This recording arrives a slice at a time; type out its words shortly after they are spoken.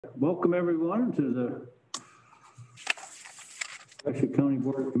Welcome everyone to the Gratiot County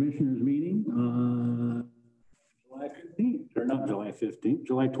Board of Commissioners meeting July 15th, or not July 15th,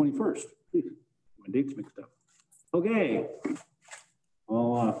 July 21st. My date's mixed up. Okay,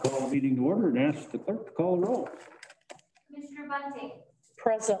 I'll call the meeting to order and ask the clerk to call the roll. Commissioner Bunting.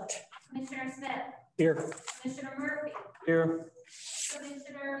 Present. Commissioner Smith. Here. Commissioner Murphy. Here.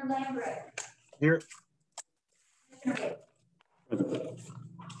 Commissioner Lambert. Here. Commissioner Present.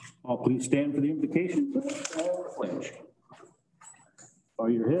 All please stand for the invocation. Bow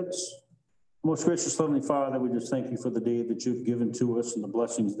your heads. Most gracious Heavenly Father, we just thank you for the day that you've given to us and the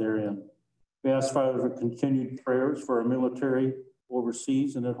blessings therein. We ask, Father, for continued prayers for our military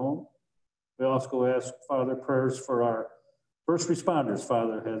overseas and at home. We also ask, Father, prayers for our first responders,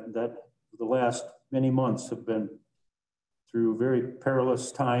 Father, that the last many months have been through very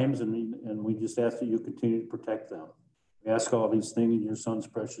perilous times, and we just ask that you continue to protect them. We ask all these things in your Son's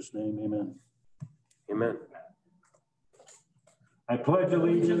precious name. Amen. Amen. I pledge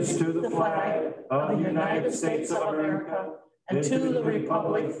allegiance to the flag of the United States of America and to the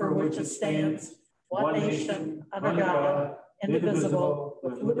republic for which it stands, one nation, under God, indivisible,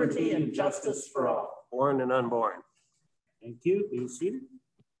 with liberty and justice for all. Born and unborn. Thank you. Be seated.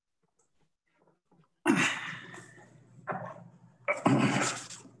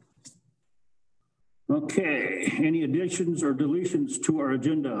 Okay, any additions or deletions to our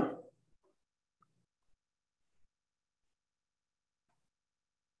agenda?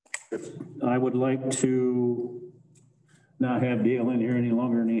 I would like to not have Dale in here any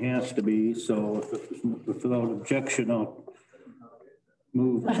longer than he has to be, so if without objection, I'll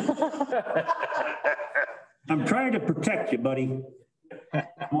move. I'm trying to protect you, buddy,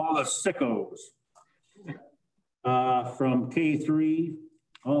 from all the sickos. From K3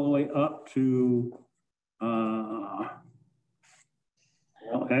 all the way up to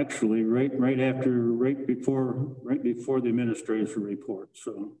well, actually, right before the administrator's report.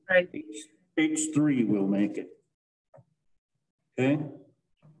 So right. H3 will make it. Okay.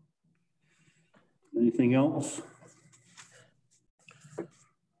 Anything else?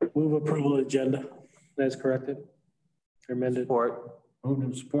 Move approval agenda as corrected. Amended. Support. Moved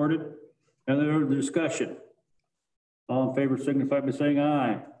and supported. Any other discussion? All in favor signify by saying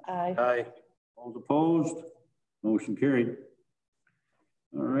aye. Aye. Aye. All opposed? Motion carried.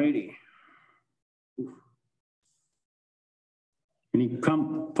 All righty. Any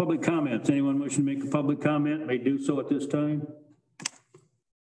public comments? Anyone wishing to make a public comment may do so at this time.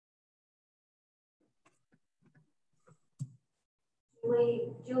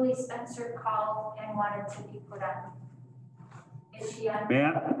 Julie Spencer called and wanted to be put on. Is she on?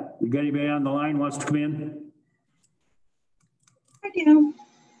 Matt, you got anybody on the line wants to come in? I do.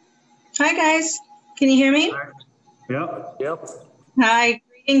 Hi, guys. Can you hear me? Yep. Yep. Hi,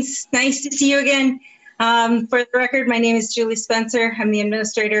 greetings. Nice to see you again. For the record, my name is Julie Spencer. I'm the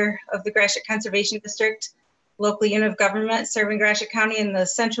administrator of the Gratiot Conservation District, local unit of government serving Gratiot County in the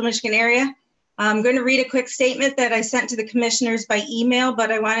central Michigan area. I'm going to read a quick statement that I sent to the commissioners by email,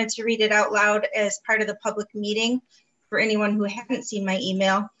 but I wanted to read it out loud as part of the public meeting for anyone who hadn't seen my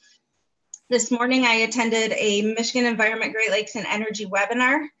email. This morning, I attended a Michigan Environment, Great Lakes, and Energy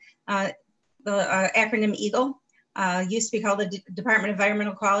webinar, the acronym EAGLE, used to be called the Department of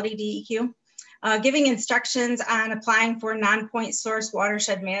Environmental Quality, DEQ, giving instructions on applying for non-point source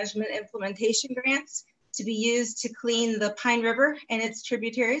watershed management implementation grants to be used to clean the Pine River and its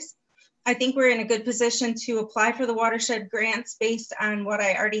tributaries. I think we're in a good position to apply for the watershed grants based on what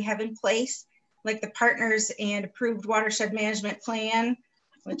I already have in place, like the Partners and Approved Watershed Management Plan,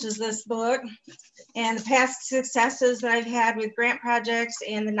 which is this book, and the past successes that I've had with grant projects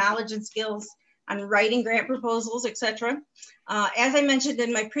and the knowledge and skills on writing grant proposals, etc. As I mentioned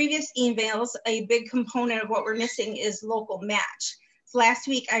in my previous emails, a big component of what we're missing is local match. So last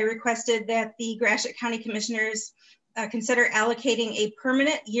week, I requested that the Gratiot County Commissioners consider allocating a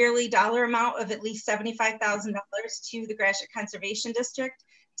permanent yearly dollar amount of at least $75,000 to the Gratiot Conservation District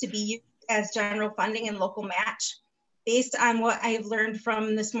to be used as general funding and local match. Based on what I have learned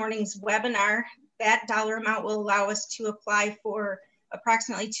from this morning's webinar, that dollar amount will allow us to apply for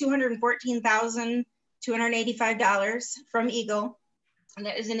approximately $214,285 from EAGLE. And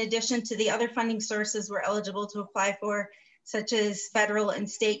that is in addition to the other funding sources we're eligible to apply for, such as federal and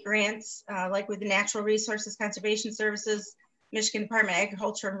state grants, like with the Natural Resources Conservation Services, Michigan Department of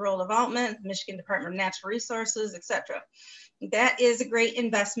Agriculture and Rural Development, Michigan Department of Natural Resources, etc. That is a great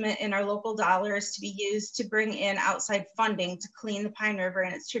investment in our local dollars to be used to bring in outside funding to clean the Pine River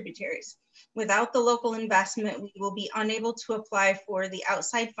and its tributaries. Without the local investment, we will be unable to apply for the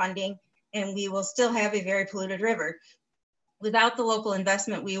outside funding, and we will still have a very polluted river. Without the local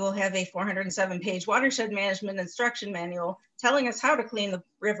investment, we will have a 407-page watershed management instruction manual telling us how to clean the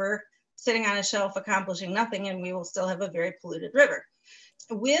river, sitting on a shelf accomplishing nothing, and we will still have a very polluted river.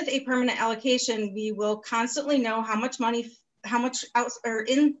 With a permanent allocation, we will constantly know how much money, how much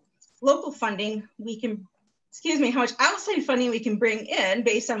in local funding we can, how much outside funding we can bring in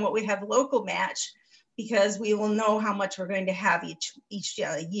based on what we have local match, because we will know how much we're going to have each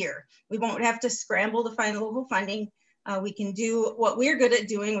year. We won't have to scramble to find local funding. We can do what we're good at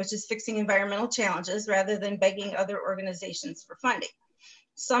doing, which is fixing environmental challenges rather than begging other organizations for funding.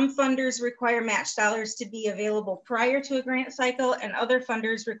 Some funders require match dollars to be available prior to a grant cycle, and other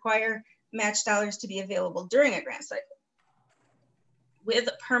funders require match dollars to be available during a grant cycle. With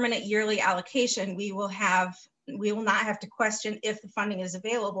permanent yearly allocation, we will not have to question if the funding is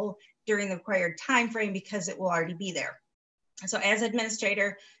available during the required time frame, because it will already be there. So as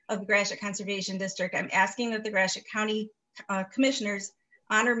administrator of the Gratiot Conservation District, I'm asking that the Gratiot County Commissioners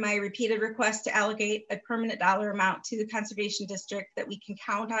honor my repeated request to allocate a permanent dollar amount to the Conservation District that we can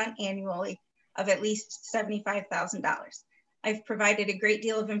count on annually of at least $75,000. I've provided a great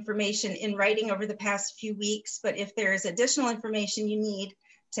deal of information in writing over the past few weeks, but if there is additional information you need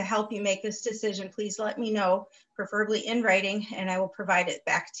to help you make this decision, please let me know, preferably in writing, and I will provide it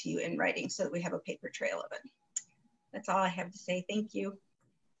back to you in writing so that we have a paper trail of it. That's all I have to say. Thank you.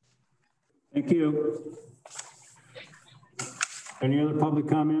 Thank you. Any other public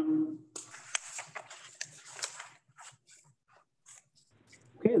comment?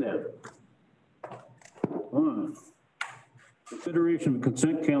 Okay then. Consideration of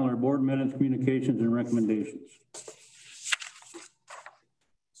consent calendar, board minutes, communications, and recommendations.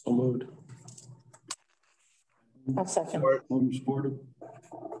 So moved. I'll second. Moving supported.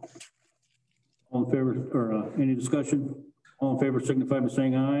 All in favor, or any discussion? All in favor signify by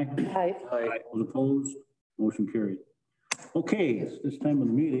saying aye. Aye. Aye. Those opposed? Motion carried. Okay, it's this time of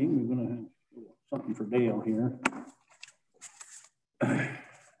the meeting, we're gonna have something for Dale here.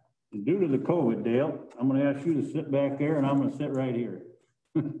 Due to the COVID, Dale, I'm gonna ask you to sit back there and I'm gonna sit right here.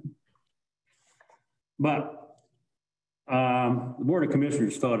 But the Board of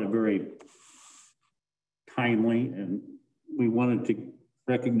Commissioners thought it very timely, and we wanted to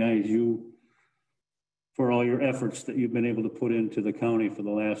recognize you for all your efforts that you've been able to put into the county for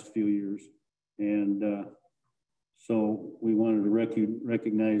the last few years. And so we wanted to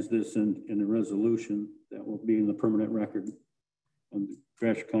recognize this in a resolution that will be in the permanent record of the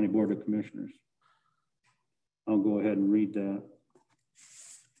Gratiot County Board of Commissioners. I'll go ahead and read that.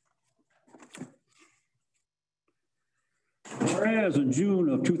 Whereas in June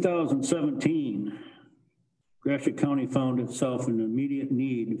of 2017, Gratiot County found itself in immediate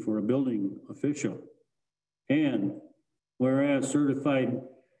need for a building official. And whereas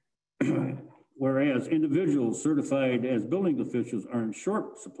individuals certified as building officials are in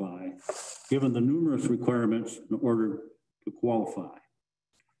short supply, given the numerous requirements in order to qualify.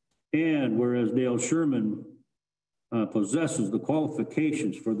 And whereas Dale Sherman possesses the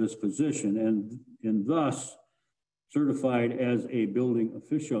qualifications for this position and thus certified as a building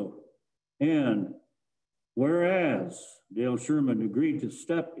official. And whereas Dale Sherman agreed to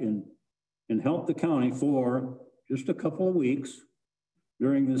step in and help the county for just a couple of weeks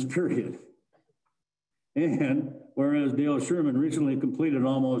during this period. And whereas Dale Sherman recently completed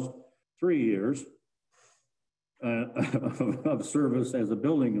almost 3 years of service as a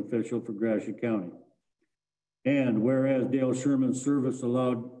building official for Gratiot County. And whereas Dale Sherman's service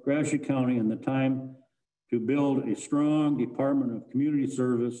allowed Gratiot County in the time to build a strong Department of Community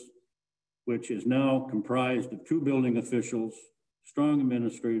Service, which is now comprised of 2 building officials, strong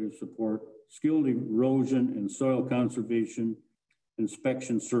administrative support, skilled erosion and soil conservation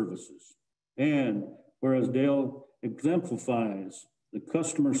inspection services. And whereas Dale exemplifies the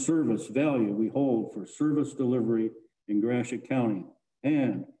customer service value we hold for service delivery in Gratiot County.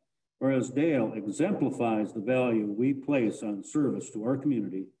 And whereas Dale exemplifies the value we place on service to our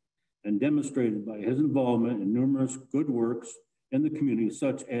community and demonstrated by his involvement in numerous good works in the community,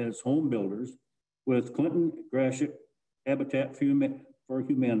 such as home builders with Clinton Gratiot Habitat for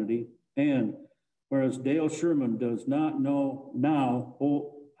Humanity. And whereas Dale Sherman does not know now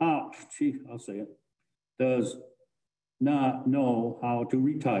does not know how to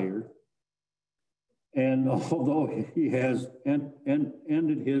retire. And although he has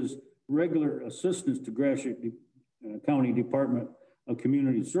ended his regular assistance to Gratiot County Department of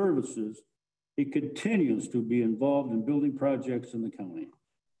Community Services, he continues to be involved in building projects in the county.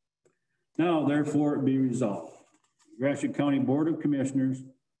 Now, therefore, it be resolved. Gratiot County Board of Commissioners,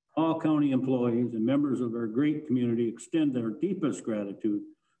 all county employees and members of our great community extend their deepest gratitude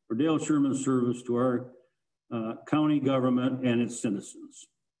for Dale Sherman's service to our county government and its citizens.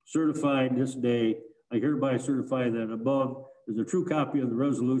 Certified this day, I hereby certify that above is a true copy of the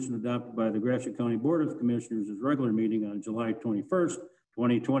resolution adopted by the Gratiot County Board of Commissioners' regular meeting on July 21st,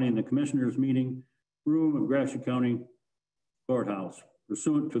 2020 in the Commissioners' meeting room of Gratiot County Courthouse,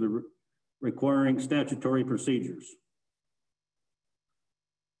 pursuant to the requiring statutory procedures.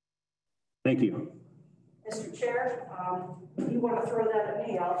 Thank you. Mr. Chair, if you want to throw that at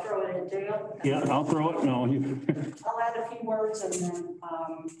me, I'll throw it at Dale. Yeah, I'll throw it. No, you. I'll add a few words, and then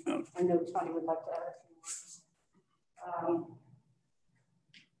I know Tony would like to add a few words.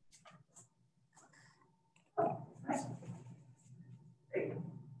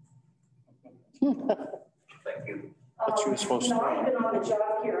 Thank you. I've been on the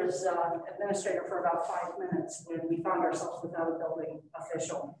job here as administrator for about 5 minutes when we found ourselves without a building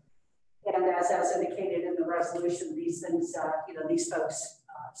official. And as indicated in the resolution, these things, these folks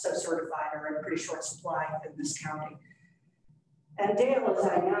so certified are in pretty short supply in this county. And Dale, as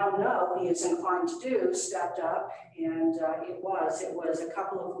I now know, he is inclined to do, stepped up, and it was a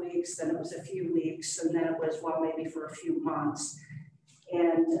couple of weeks, then it was a few weeks, and then it was, well, maybe for a few months.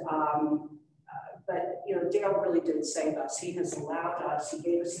 And, but, Dale really did save us. He has allowed us, he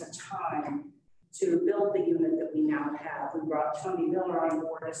gave us the time to build the unit that we now have. We brought Tony Miller on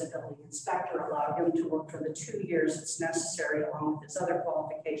board as a building inspector, allowed him to work for the 2 years that's necessary along with his other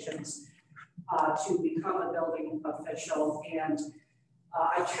qualifications to become a building official. And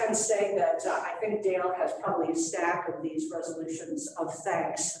I can say that I think Dale has probably a stack of these resolutions of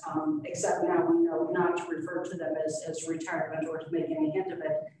thanks, except now we know not to refer to them as retirement or to make any hint of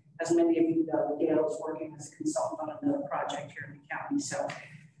it. As many of you know, Dale is working as a consultant on another project here in the county. So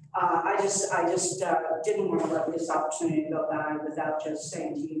I just didn't want to let this opportunity go by without just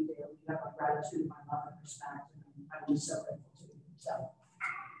saying to you, Dale, you have my gratitude, my love and respect, and I'm just so grateful to you. So.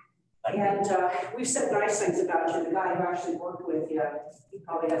 And we've said nice things about you. The guy who actually worked with you, he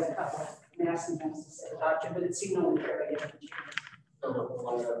probably has a couple of nasty things to say about you, but it seemed only fair to get you. I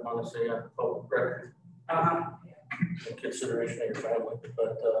want to say on public record, in consideration of your family,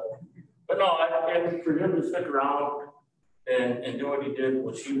 but no, and for him to stick around and do what he did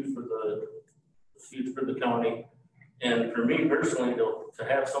was huge for the county, and for me personally to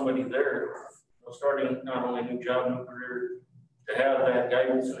have somebody there, starting not only a new job, new career, to have that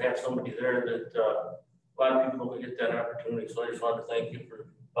guidance and have somebody there that a lot of people don't get that opportunity. So I just want to thank you for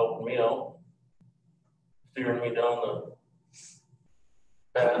helping me out, steering me down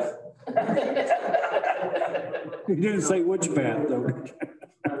the path. You didn't say which path, though.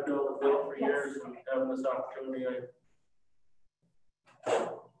 I've built for years and having this opportunity.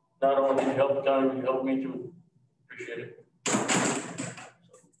 Not only did you help the county, but you helped me too. Appreciate it.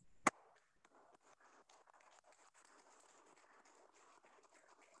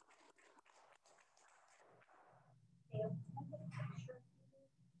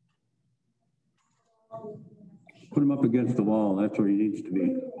 Put him up against the wall. That's where he needs to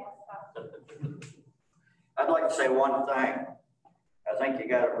be. I'd like to say one thing. I think you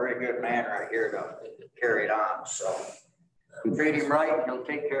got a very good man right here to carry it on. So treat him right, he'll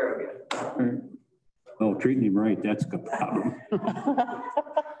take care of you. Oh, treating him right, that's a problem.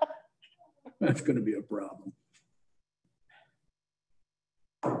 That's going to be a problem.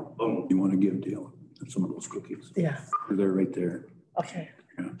 Boom. You want to give Dale some of those cookies? Yeah. They're right there. Okay.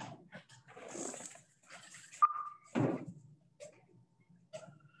 Yeah.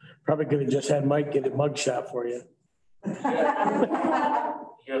 Probably could have just had Mike get a mug shot for you. Just a second,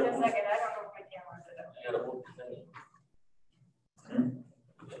 I don't know if my camera's set up.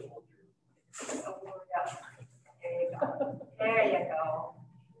 There you go. There you go.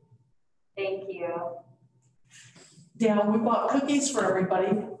 Thank you. Dale, we bought cookies for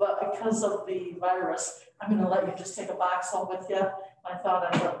everybody, but because of the virus, I'm going to let you just take a box home with you. I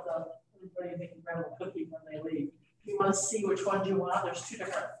thought I'd let everybody make a grab a cookie when they leave. If you want to see which ones you want, there's 2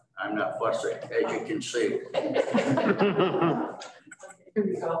 different. I'm not fussy, as you can see. Here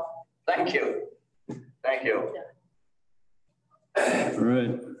we go. Thank you. Thank you. All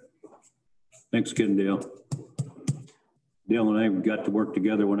right. Thanks again, Dale. Dale and I got to work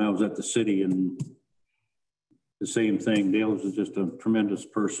together when I was at the city, and the same thing. Dale is just a tremendous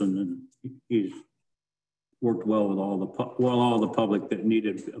person, and he's worked well with all the public that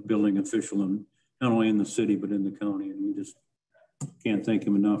needed a building official, and not only in the city but in the county. And we just can't thank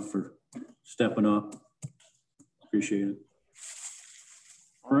him enough for stepping up. Appreciate it.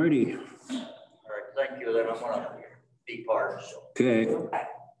 All righty. All right, thank you. Then I'm going to be part. So. Okay.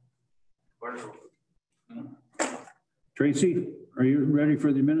 Tracy, are you ready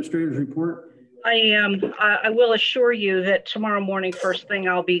for the administrator's report? I am. I will assure you that tomorrow morning, first thing,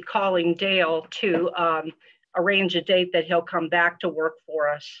 I'll be calling Dale to arrange a date that he'll come back to work for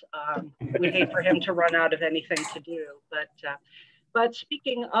us. We'd hate for him to run out of anything to do. But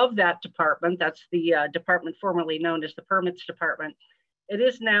speaking of that department, that's the department formerly known as the Permits Department. It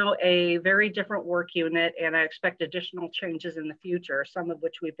is now a very different work unit, and I expect additional changes in the future, some of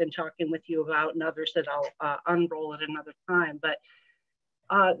which we've been talking with you about and others that I'll unroll at another time. But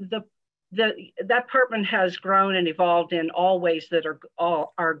that department has grown and evolved in all ways that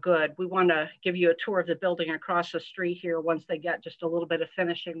are good. We want to give you a tour of the building across the street here once they get just a little bit of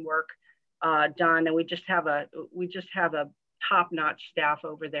finishing work done, and we just have a top-notch staff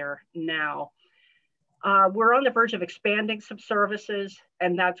over there now. We're on the verge of expanding some services,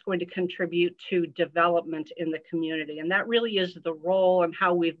 and that's going to contribute to development in the community. And that really is the role and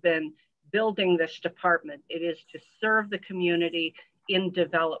how we've been building this department. It is to serve the community in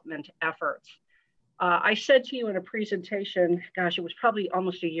development efforts. I said to you in a presentation, gosh, it was probably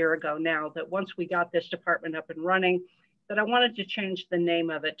almost a year ago now, that once we got this department up and running, that I wanted to change the name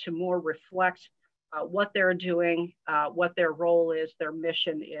of it to more reflect what they're doing, what their role is, their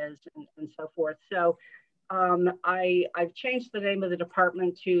mission is, and so forth. So I've changed the name of the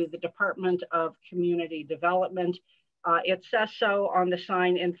department to the Department of Community Development. It says so on the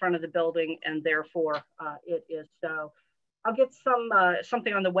sign in front of the building, and therefore it is so. I'll get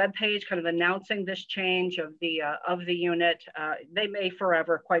something on the webpage kind of announcing this change of the unit. They may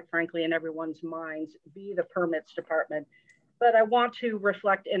forever, quite frankly, in everyone's minds, be the Permits Department. But I want to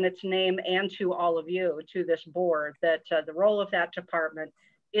reflect in its name and to all of you, to this board, that the role of that department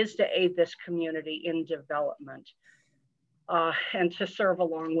is to aid this community in development and to serve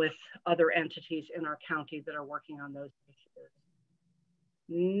along with other entities in our county that are working on those issues.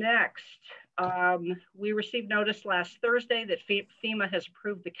 Next, we received notice last Thursday that FEMA has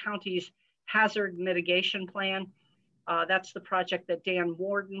approved the county's hazard mitigation plan. That's the project that Dan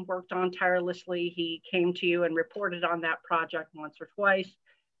Warden worked on tirelessly. He came to you and reported on that project once or twice.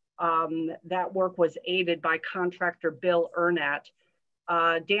 That work was aided by contractor Bill Ernat.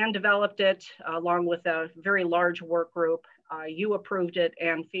 Dan developed it along with a very large work group. You approved it,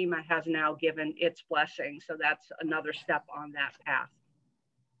 and FEMA has now given its blessing. So that's another step on that path.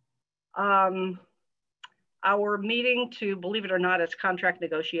 Our meeting to, believe it or not, it's contract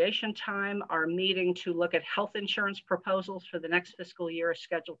negotiation time. Our meeting to look at health insurance proposals for the next fiscal year is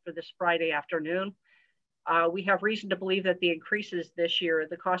scheduled for this Friday afternoon. We have reason to believe that the increases this year,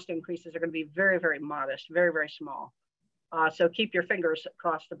 the cost increases, are going to be very, very modest, very, very small. So keep your fingers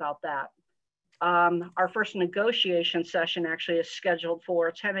crossed about that. Our first negotiation session actually is scheduled for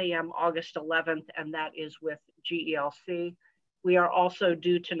 10 a.m. August 11th, and that is with GELC. We are also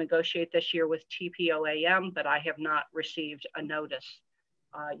due to negotiate this year with TPOAM, but I have not received a notice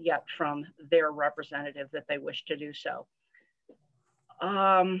yet from their representative that they wish to do so.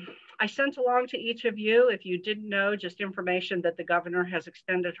 I sent along to each of you, if you didn't know, just information that the governor has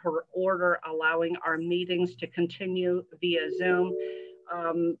extended her order allowing our meetings to continue via Zoom.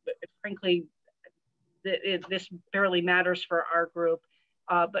 Frankly, this barely matters for our group,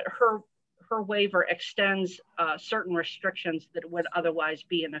 but her waiver extends certain restrictions that would otherwise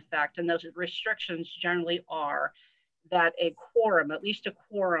be in effect. And those restrictions generally are that a quorum, at least a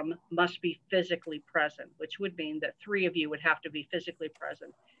quorum, must be physically present, which would mean that 3 of you would have to be physically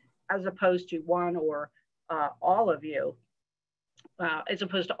present, as opposed to 1 or all of you, as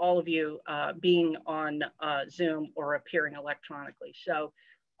opposed to all of you being on Zoom or appearing electronically. So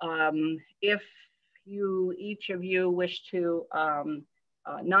if each of you wish to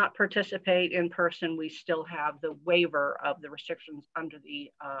not participate in person, we still have the waiver of the restrictions under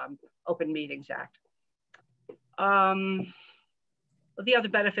the Open Meetings Act. The other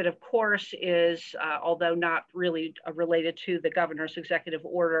benefit, of course, is although not really related to the governor's executive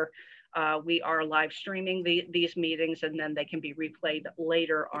order, we are live streaming these meetings, and then they can be replayed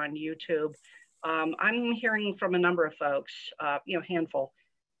later on YouTube. I'm hearing from a number of folks, handful,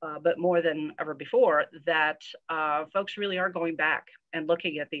 but more than ever before, that folks really are going back and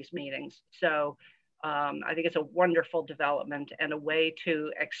looking at these meetings. So I think it's a wonderful development and a way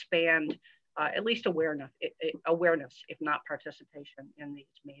to expand at least awareness, if not participation in these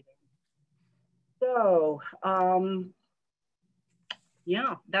meetings. So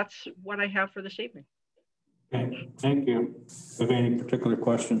yeah, that's what I have for this evening. Okay, thank you. Have any particular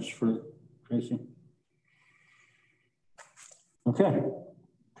questions for Tracy? Okay,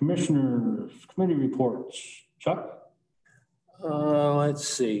 commissioners, committee reports. Chuck? Let's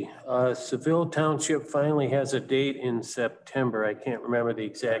see. Seville Township finally has a date in September. I can't remember the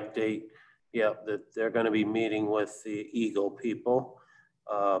exact date. Yeah, that they're going to be meeting with the Eagle people.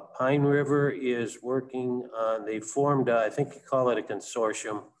 Pine River is working on, they formed, I think you call it a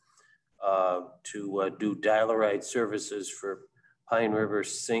consortium, to do dial-a-ride services for Pine River,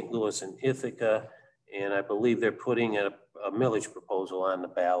 St. Louis, and Ithaca. And I believe they're putting a millage proposal on the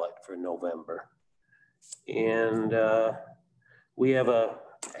ballot for November. And we have a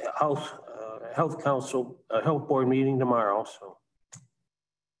health board meeting tomorrow. So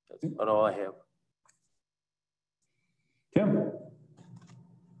that's about all I have. Tim?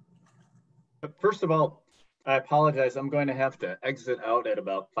 First of all, I apologize. I'm going to have to exit out at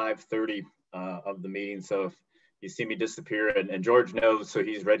about 5:30 of the meeting. So if you see me disappear, and George knows, so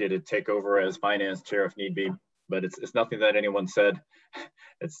he's ready to take over as finance chair if need be. But it's nothing that anyone said.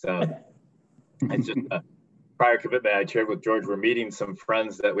 It's just a prior commitment I shared with George. We're meeting some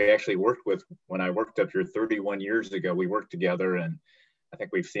friends that we actually worked with when I worked up here 31 years ago. We worked together, and I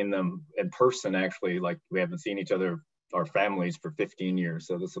think we've seen them in person actually. Like we haven't seen each other, our families, for 15 years.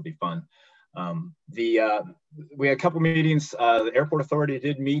 So this will be fun. We had a couple meetings. The airport authority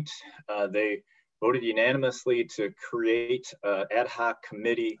did meet. They voted unanimously to create an ad hoc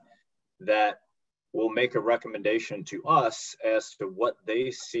committee that will make a recommendation to us as to what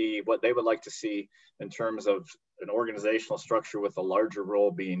they see, what they would like to see in terms of an organizational structure with a larger role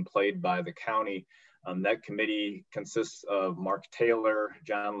being played by the county. That committee consists of Mark Taylor,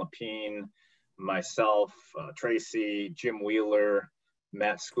 John Lapine, myself, Tracy, Jim Wheeler,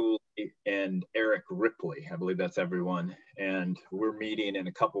 Matt Schooley, and Eric Ripley. I believe that's everyone. And we're meeting in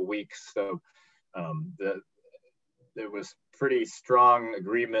a couple weeks. So there was pretty strong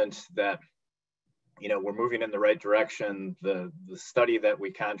agreement that, you know, we're moving in the right direction. The study that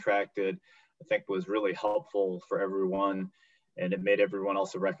we contracted, I think, was really helpful for everyone. And it made everyone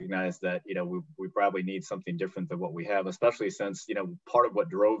also recognize that, you know, we probably need something different than what we have, especially since, you know, part of what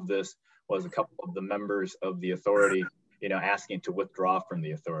drove this was a couple of the members of the authority, you know, asking to withdraw from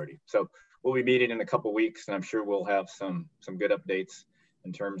the authority. So we'll be meeting in a couple of weeks, and I'm sure we'll have some good updates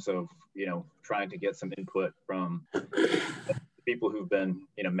in terms of, you know, trying to get some input from people who've been,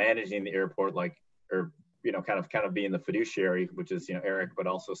 you know, managing the airport, like, or, you know, kind of being the fiduciary, which is, you know, Eric, but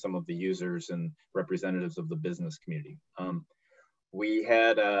also some of the users and representatives of the business community. We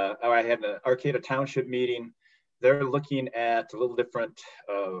had, I had an Arcata Township meeting. They're looking at a little different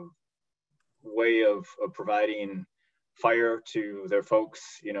way of providing fire to their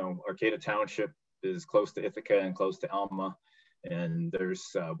folks. You know, Arcata Township is close to Ithaca and close to Alma, and there's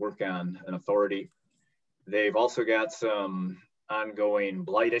work on an authority. They've also got some ongoing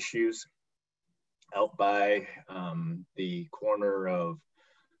blight issues out by the corner of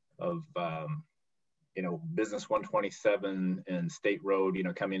you know, Business 127 and State Road, you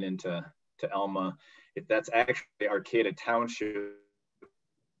know, coming into Alma. If that's actually Arcata Township,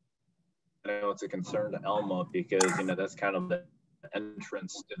 I know it's a concern to Alma because, you know, that's kind of the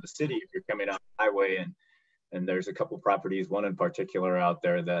entrance to the city if you're coming out the highway, and there's a couple properties, one in particular out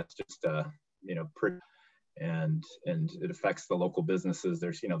there that's just you know, pretty, and it affects the local businesses.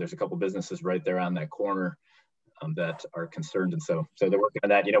 There's, you know, there's a couple businesses right there on that corner that are concerned, and so they're working on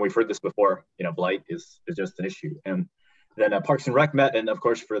that. You know, we've heard this before. You know, blight is just an issue. And then Parks and Rec met, and of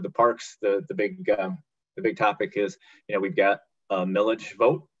course for the parks, the big topic is, you know, we've got a millage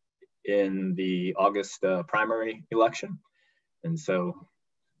vote in the August primary election, and so,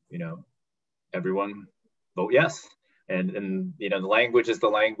 you know, everyone vote yes, and you know, the language is the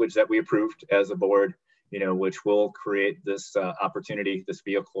language that we approved as a board, you know, which will create this opportunity, this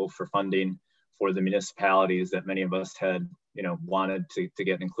vehicle for funding for the municipalities that many of us had, you know, wanted to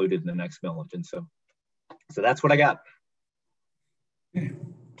get included in the next millage. And so that's what I got. Okay,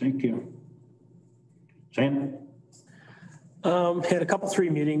 thank you. Sam? Had a couple,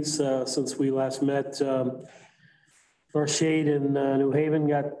 3 meetings since we last met. North Shade and New Haven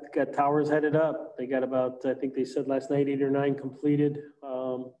got towers headed up. They got about, I think they said last night, 8 or 9 completed.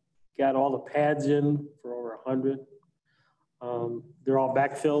 Got all the pads in for over 100. They're all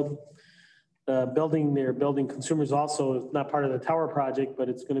backfilled. Building they're building Consumers also is not part of the tower project, but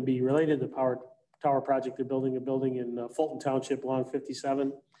it's going to be related to the tower project. They're building a building in Fulton Township along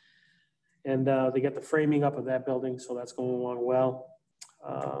 57. And they got the framing up of that building, so that's going along well.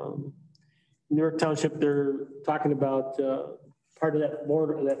 New York Township, they're talking about part of that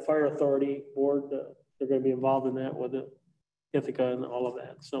board, that fire authority board. They're going to be involved in that with Ithaca and all of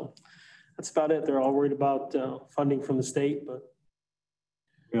that. So that's about it. They're all worried about funding from the state, but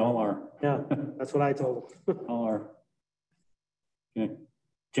We all are. yeah, that's what I told them. All are. Okay.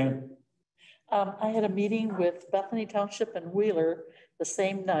 Jen? I had a meeting with Bethany Township and Wheeler the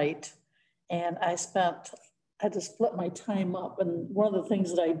same night, and I had to split my time up. And one of the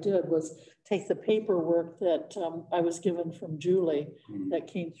things that I did was take the paperwork that I was given from Julie that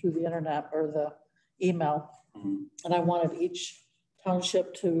came through the internet or the email. And I wanted each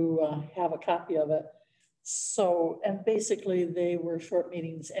township to have a copy of it. So, and basically they were short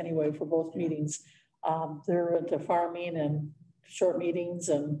meetings anyway for both meetings. They're into farming and short meetings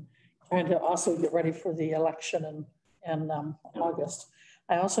and trying to also get ready for the election in August.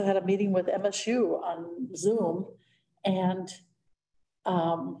 I also had a meeting with MSU on Zoom, and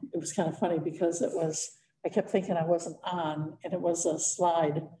it was kind of funny because I kept thinking I wasn't on, and it was a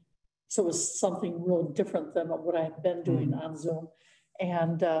slide. So it was something real different than what I had been doing on Zoom.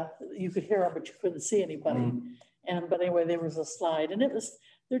 And you could hear them, but you couldn't see anybody. But anyway, there was a slide, and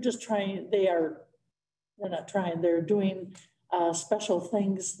they're just trying, they're not trying, they're doing special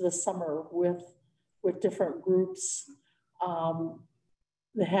things this summer with different groups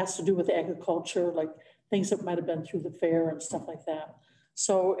that has to do with agriculture, like things that might've been through the fair and stuff like that.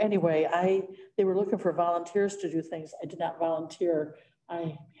 So anyway, they were looking for volunteers to do things. I did not volunteer.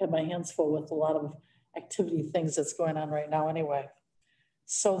 I had my hands full with a lot of activity things that's going on right now anyway.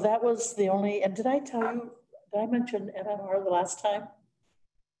 So that was the only, and did I mention MMR the last time?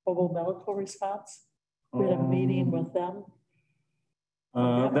 Mobile Medical Response? We had a meeting with them.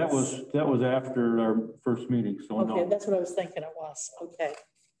 That was after our first meeting, so okay, no. That's what I was thinking it was.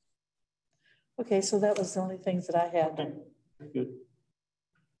 Okay, so that was the only things that I had. Okay. Good.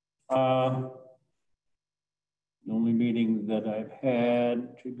 The only meeting that I've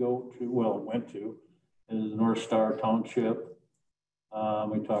had to go to, went to, is North Star Township.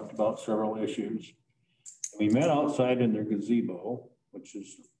 We talked about several issues. We met outside in their gazebo, which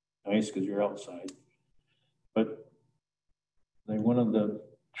is nice because you're outside. But one of the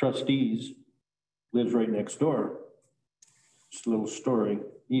trustees lives right next door. Just a little story.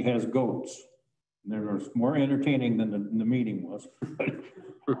 He has goats. And they were more entertaining than the meeting was.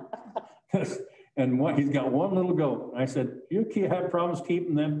 And he's got one little goat. I said, you have problems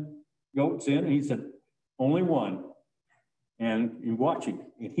keeping them goats in? And he said, only one. And you're watching.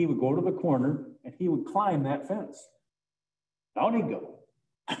 And he would go to the corner and he would climb that fence. Down he'd go.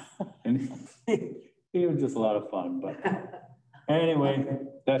 And he was just a lot of fun. But anyway,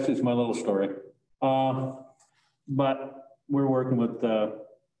 that's just my little story. But we're working with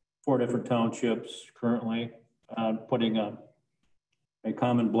 4 different townships currently, putting a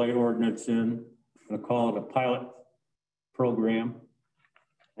common blight ordinance in. I'm gonna call it a pilot program.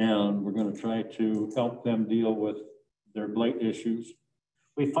 And we're gonna try to help them deal with their blight issues.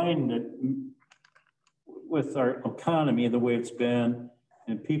 We find that with our economy, the way it's been,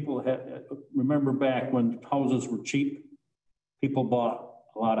 and people remember back when houses were cheap, people bought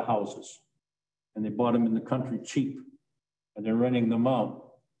a lot of houses and they bought them in the country cheap and they're renting them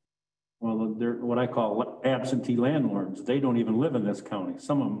out. Well, they're what I call absentee landlords. They don't even live in this county.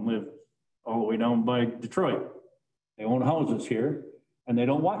 Some of them live all the way down by Detroit. They own houses here and they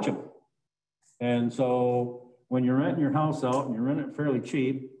don't watch them. And so when you're renting your house out and you're renting it fairly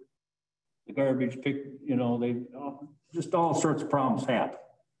cheap, the garbage just all sorts of problems happen.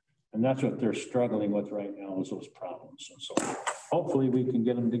 And that's what they're struggling with right now is those problems. And so hopefully we can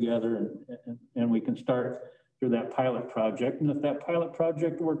get them together and we can start through that pilot project. And if that pilot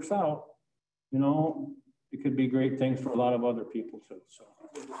project works out, it could be great things for a lot of other people too. So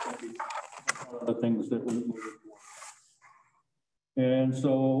one of the things that we and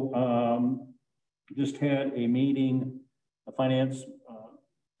so just had a meeting, a finance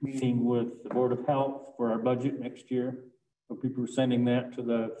meeting with the Board of Health for our budget next year. So people are sending that to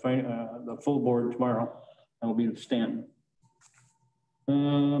the full board tomorrow. That'll be in Stanton.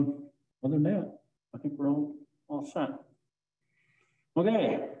 Other than that, I think we're all set.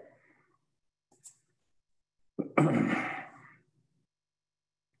 Okay.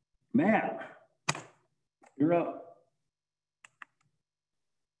 Matt, you're up.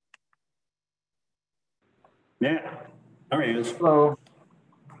 Matt, there he is. Hello.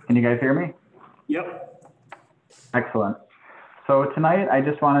 Can you guys hear me? Yep. Excellent. So tonight I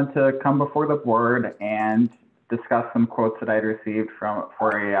just wanted to come before the board and discuss some quotes that I'd received for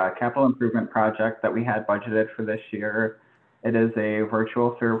a capital improvement project that we had budgeted for this year. It is a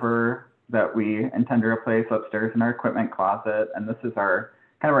virtual server that we intend to replace upstairs in our equipment closet. And this is kind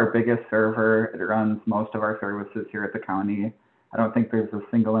of our biggest server. It runs most of our services here at the county. I don't think there's a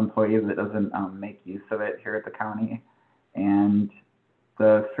single employee that doesn't make use of it here at the county. And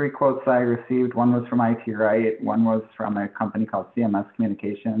the 3 quotes I received, one was from IT Right, one was from a company called CMS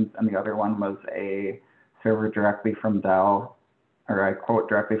Communications, and the other one was a server directly from Dell, or a quote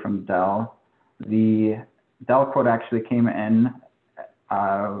directly from Dell. The Dell quote actually came in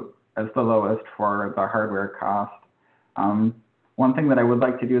as the lowest for the hardware cost. One thing that I would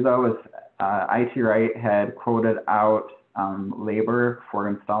like to do though is IT Right had quoted out labor for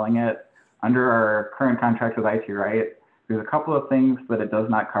installing it. Under our current contract with IT Right, There's a couple of things that it does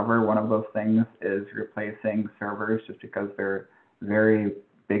not cover. One of those things is replacing servers, just because they're very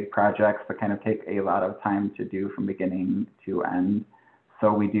big projects that kind of take a lot of time to do from beginning to end.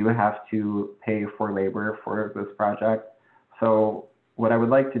 So we do have to pay for labor for this project. So what I would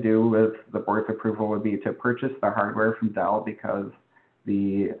like to do with the board's approval would be to purchase the hardware from Dell, because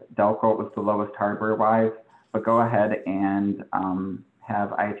the Dell quote was the lowest hardware-wise, but go ahead and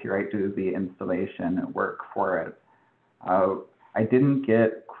have IT Right do the installation work for it. I didn't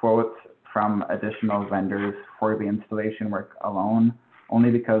get quotes from additional vendors for the installation work alone, only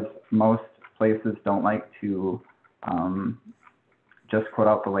because most places don't like to just quote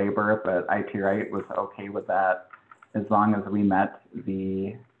out the labor, but IT Right was okay with that as long as we met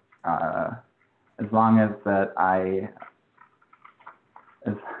the, as long as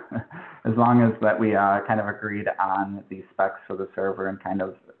we kind of agreed on the specs for the server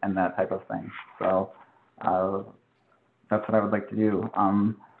and that type of thing. So that's what I would like to do.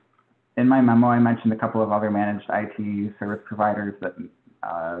 In my memo, I mentioned a couple of other managed IT service providers that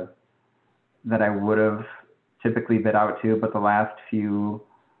I would have typically bid out to, but the last few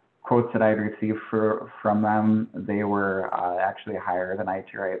quotes that I'd received from them, they were actually higher than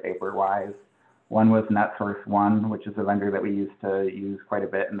IT Right labor-wise. One was NetSource One, which is a vendor that we used to use quite a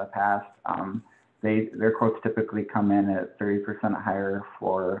bit in the past. Their quotes typically come in at 30% higher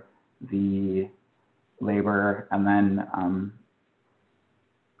for the labor. And then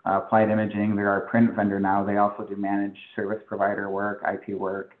Applied Imaging, they're our print vendor now. They also do managed service provider work, IP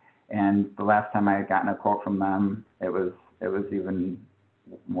work. And the last time I had gotten a quote from them, it was even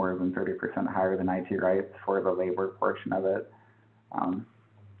more than 30% higher than IT Right for the labor portion of it.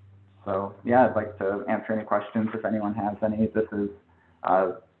 So yeah, I'd like to answer any questions if anyone has any. This is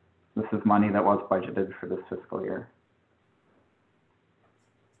money that was budgeted for this fiscal year.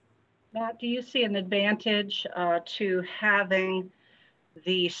 Matt, do you see an advantage to having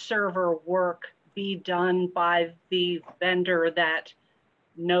the server work be done by the vendor that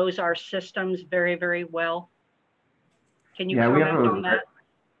knows our systems very, very well? Can you comment on that?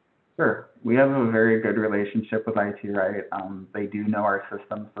 Sure. We have a very good relationship with IT Right. They do know our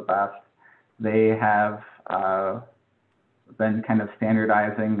systems the best. They have been kind of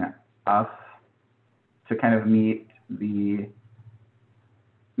standardizing us to kind of meet the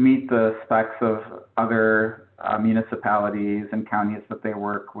specs of other municipalities and counties that they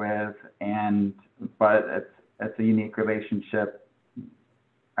work with, but it's a unique relationship.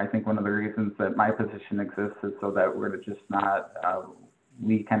 I think one of the reasons that my position exists is so that we're just not,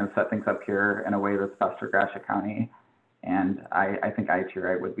 we kind of set things up here in a way that's best for Gratiot County. And I think IT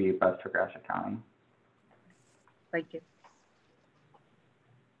Right would be best for Gratiot County. Thank you.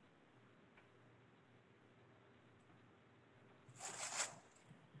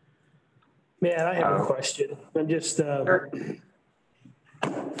 Man, I have a question. I'm just, so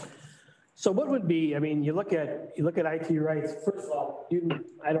what would be, I mean, you look at IT Rights, first of all,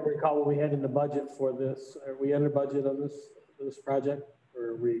 I don't recall what we had in the budget for this. Are we under budget on this project?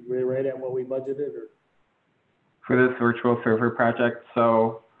 Or are we right at what we budgeted? Or? For this virtual server project,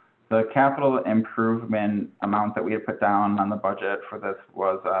 so the capital improvement amount that we had put down on the budget for this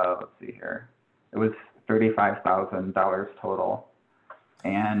was, let's see here, it was $35,000 total.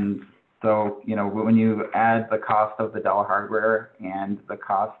 And so, you know, when you add the cost of the Dell hardware and the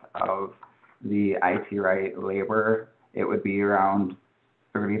cost of the IT Right labor, it would be around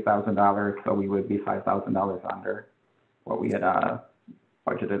 $30,000. So we would be $5,000 under what we had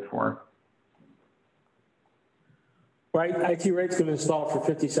budgeted for. Right, IT Right's going to install for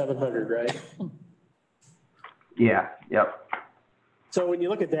 $5,700, right? Yeah. Yep. So when you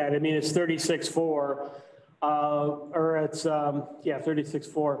look at that, I mean, it's 36.4, or it's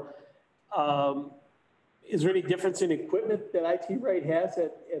 36.4. Is there any difference in equipment that IT Right has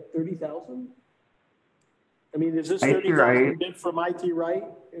at 30,000? I mean, is this 30,000 bid from IT Right?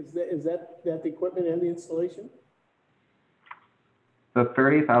 Is that the equipment and the installation? The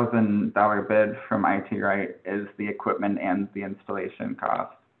 $30,000 bid from IT Right is the equipment and the installation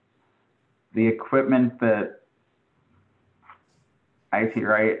cost. The equipment that IT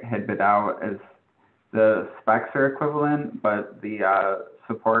Right had bid out is the specs are equivalent, but the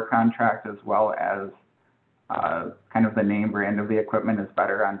support contract as well as kind of the name brand of the equipment is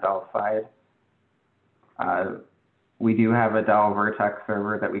better on Dell's side. We do have a Dell Vertex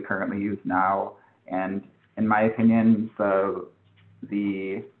server that we currently use now, and in my opinion, the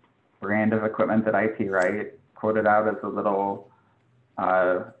brand of equipment that IT Right quoted out is a little,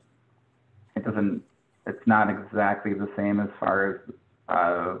 it's not exactly the same as far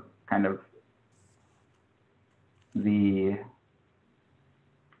as kind of the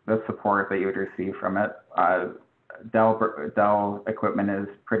support that you would receive from it. Dell equipment is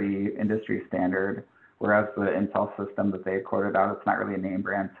pretty industry standard, whereas the Intel system that they had quoted out, it's not really a name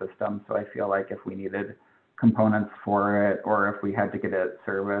brand system. So I feel like if we needed components for it, or if we had to get it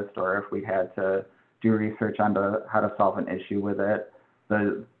serviced, or if we had to do research on how to solve an issue with it,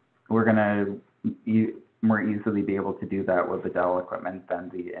 we're gonna more easily be able to do that with the Dell equipment than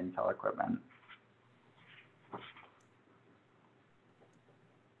the Intel equipment.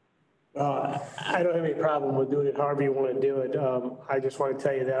 I don't have any problem with doing it however you want to do it. I just want to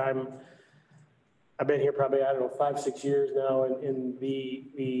tell you that I've been here probably, I don't know, 5-6 years now, and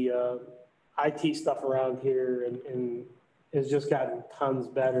the IT stuff around here and has just gotten tons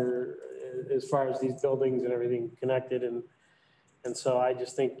better as far as these buildings and everything connected. And so I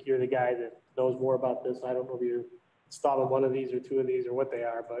just think you're the guy that knows more about this. I don't know if you're installing one of these or two of these or what they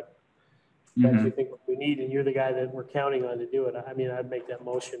are, but I actually think what we need, and you're the guy that we're counting on to do it. I mean, I'd make that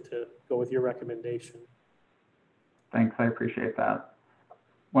motion to go with your recommendation. Thanks, I appreciate that.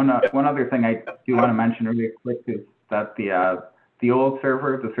 One other thing I do want to mention really quick is that the old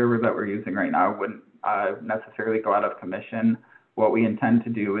server, the server that we're using right now, wouldn't necessarily go out of commission. What we intend to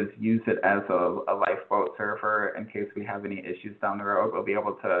do is use it as a lifeboat server in case we have any issues down the road. We'll be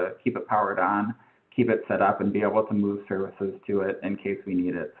able to keep it powered on, keep it set up, and be able to move services to it in case we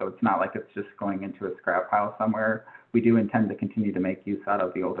need it. So it's not like it's just going into a scrap pile somewhere. We do intend to continue to make use out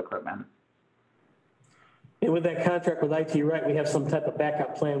of the old equipment. And with that contract with IT Rec, we have some type of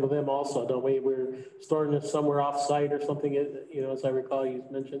backup plan with them also, don't we? We're storing this somewhere off-site or something, you know, as I recall you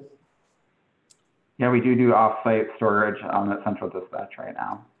mentioned. Yeah, we do off-site storage at Central Dispatch right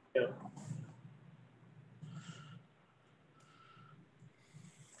now. Yeah.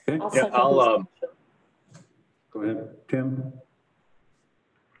 Okay. Yeah, I'll Go ahead, Tim.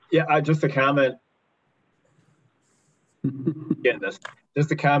 yeah, just a comment.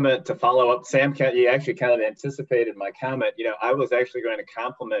 Just a comment to follow up. Sam, you actually kind of anticipated my comment. You know, I was actually going to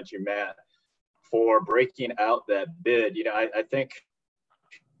compliment you, Matt, for breaking out that bid. You know, I think,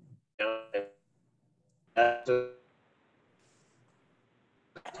 you know, but,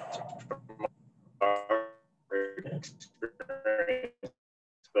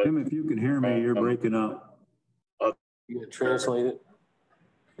 Tim, if you can hear me, you're breaking up. You gonna translate it?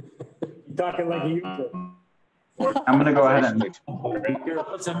 You're talking like you used to. I'm going to go ahead and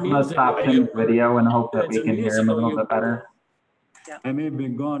stop Tim's video and hope that we can hear him a little bit better. I may have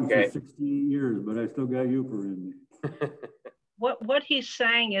been gone Okay. for 68 years, but I still got Euchre in me. What he's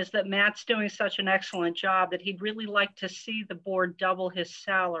saying is that Matt's doing such an excellent job that he'd really like to see the board double his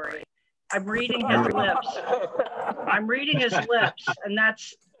salary. I'm reading his lips. I'm reading his lips, and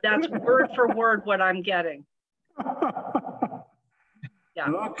that's word for word what I'm getting. Yeah.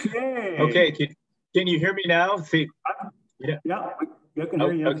 Okay. Okay, can you hear me now? See, Yeah, I can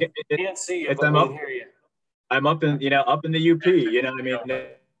hear you. okay. Can't see you, It's, but I'm we up, can hear you. I'm up in, up in the UP, you know what I mean?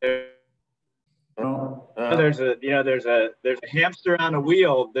 There's a hamster on a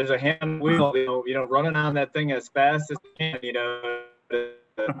wheel. There's a hand wheel, running on that thing as fast as you can,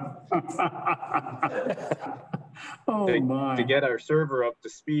 to get our server up to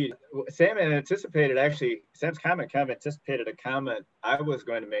speed. Sam had anticipated, Sam's comment kind of anticipated a comment I was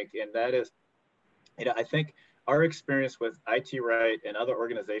going to make, and that is, I think our experience with IT Right and other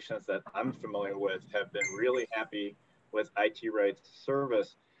organizations that I'm familiar with have been really happy with IT Right's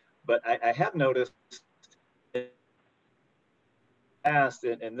service. But I have noticed in the past,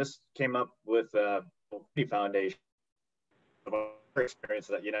 and this came up with the Community Foundation, of our experience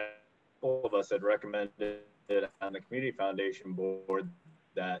that, all of us had recommended on the Community Foundation board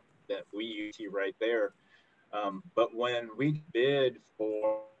that we use right there. But when we bid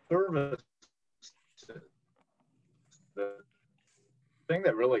for service, the thing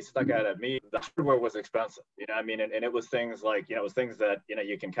that really stuck out at me, the hardware was expensive, and it was things like, it was things that,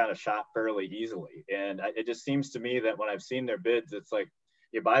 you can kind of shop fairly easily. And it just seems to me that when I've seen their bids, it's like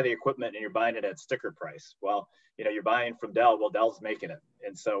you buy the equipment and you're buying it at sticker price. Well, you're buying from Dell, well, Dell's making it.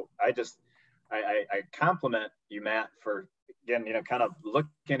 And so I compliment you, Matt, for, again, kind of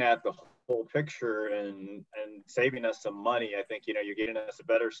looking at the whole picture and saving us some money. I think, you're getting us a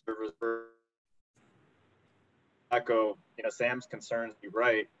better service. Echo, Sam's concerns, be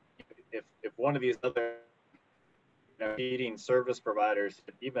right. If one of these other heating service providers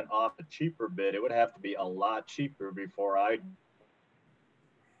even off a cheaper bid, it would have to be a lot cheaper before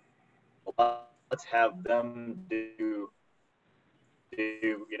let's have them do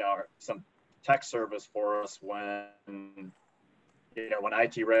some tech service for us when when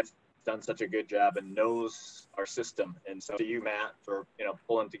IT Red's done such a good job and knows our system. And so to you, Matt, for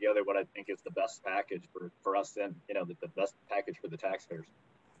pulling together what I think is the best package for us, and the best package for the taxpayers.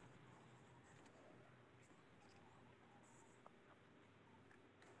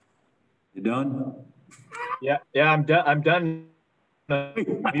 You done? Yeah, I'm done. I'm done.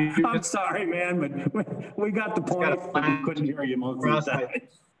 I'm sorry, man, but we got the point. We couldn't hear you most of the time.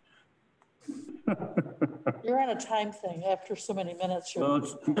 You're on a time thing after so many minutes. Well,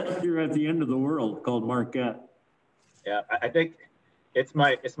 you're at the end of the world called Marquette. Yeah, I think it's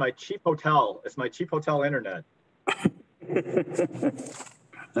my cheap hotel. It's my cheap hotel internet.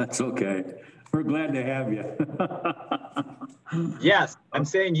 That's okay. We're glad to have you. Yes, I'm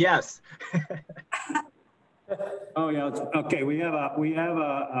saying yes. Oh yeah, okay. We have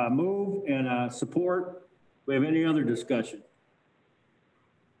a move and a support. We have any other discussion?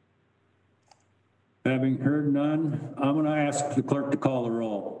 Having heard none, I'm going to ask the clerk to call the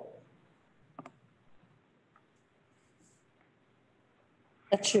roll.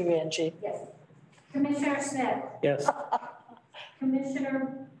 That's you, Angie. Yes. Commissioner Smith, Yes.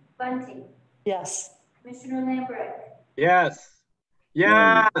 Commissioner Bunting, Yes. Commissioner Lambert, Yes.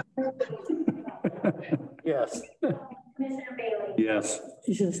 Yeah. Yes. Commissioner Bailey. Yes.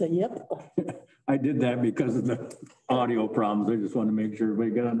 You should have said, yep. I did that because of the audio problems. I just wanted to make sure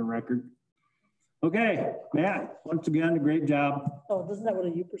everybody got on the record. Okay, Matt, once again, a great job. Oh, isn't that what a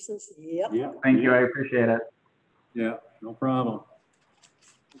Uper says? Yep. Yeah. Thank you. I appreciate it. Yeah, no problem.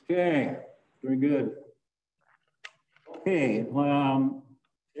 Okay, very good. Okay,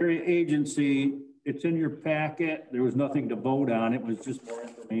 area agency, it's in your packet. There was nothing to vote on. It was just more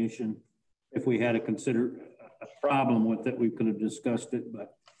information. If we had a problem with it, we could have discussed it,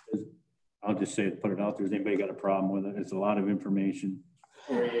 but I'll just say it, put it out there. Has anybody got a problem with it? It's a lot of information.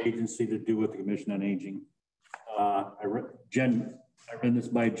 Area agency to do with the Commission on Aging. I read this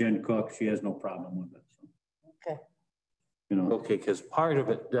by Jen Cook. She has no problem with it. So. Okay. You know. Okay, because part of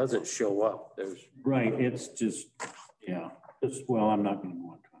it doesn't show up. There's right. It's just, yeah. Well, I'm not going to go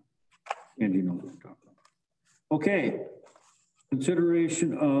on to Angie knows what I'm talking about. Okay.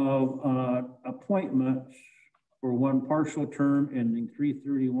 Consideration of appointments for one partial term ending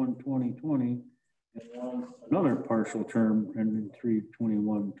 3/31/2020 and another partial term ending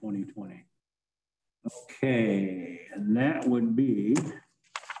 3/21/2020. Okay, and that would be, if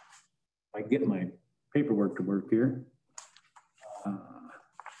I get my paperwork to work here,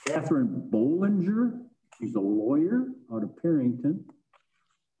 Catherine Bollinger. She's a lawyer out of Perrington,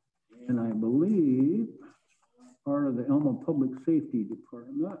 and I believe part of the Elma Public Safety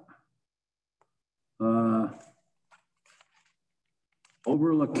Department.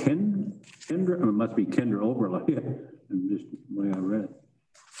 Oberla Kendra, or it must be Kendra Oberla, yeah, and just the way I read it.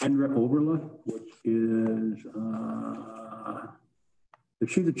 Kendra Oberla, which is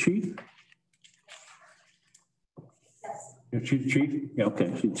she the chief? Yes. Is she the chief? Yeah,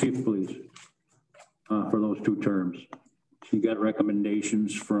 okay, she's chief of police for those 2 terms. She got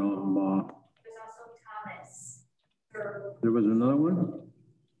recommendations from. There's also Thomas. There was another one?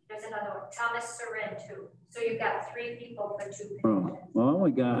 There's another one, Thomas Sorin too. So you've got 3 people for 2 positions. Oh, well, I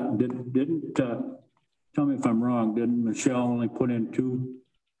only got, didn't tell me if I'm wrong, didn't Michelle only put in 2?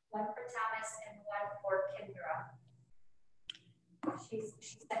 One for Thomas and one for Kendra. She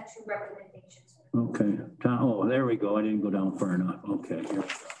sent 2 recommendations. Okay, oh, there we go. I didn't go down far enough. Okay, here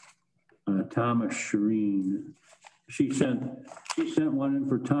we go. Thomas Shireen. She sent one in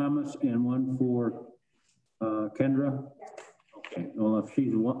for Thomas and one for Kendra. Okay, well, if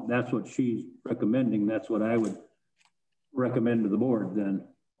she's that's what she's recommending, that's what I would recommend to the board then.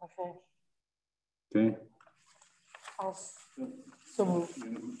 Okay. Okay. So move.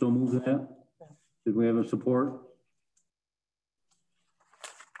 So move that. Yeah. Did we have a support?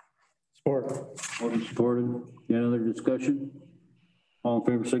 Support. Supported. Any other discussion? All in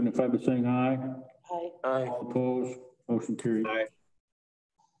favor signify by saying aye. Aye. aye. All opposed, motion carried. Aye.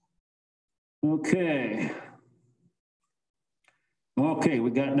 Okay. Okay, we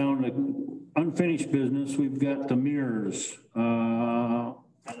got down to unfinished business. We've got the mirrors. And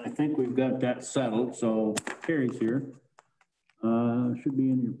I think we've got that settled. So Carrie's here. Should be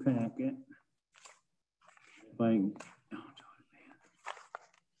in your packet. If I,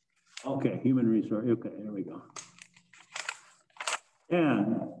 okay, human resource. Okay, there we go.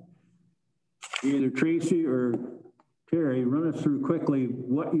 And either Tracy or Terry, run us through quickly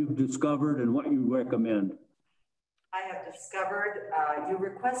what you've discovered and what you recommend. I have discovered, you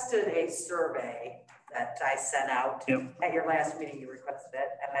requested a survey that I sent out. Yep. At your last meeting, you requested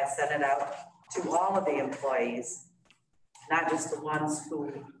it, and I sent it out to all of the employees, not just the ones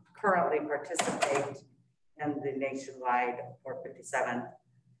who currently participate in the nationwide 457.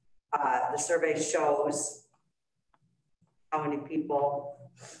 The survey shows how many people,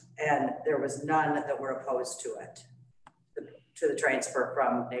 and there was none that were opposed to it, to the transfer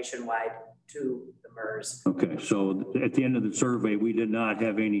from nationwide to the MERS. Okay, so at the end of the survey, we did not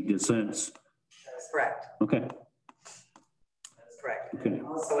have any dissents. That's correct. Okay. That's correct. Okay. And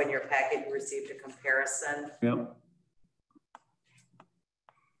also in your packet, you received a comparison. Yep.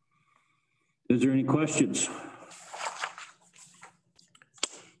 Is there any questions?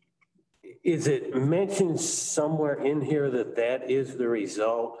 Is it mentioned somewhere in here that that is the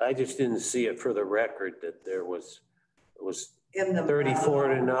result? I just didn't see it for the record that there was, it was In the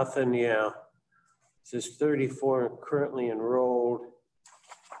 34 to nothing, yeah. It says 34 currently enrolled.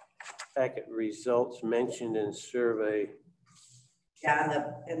 Packet results mentioned in survey. Yeah,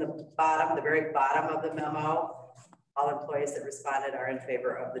 in the bottom, the very bottom of the memo, all employees that responded are in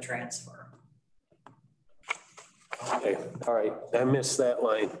favor of the transfer. Okay, all right, I missed that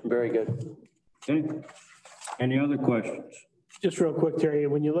line. Very good. Okay. Any other questions? Just real quick, Terry,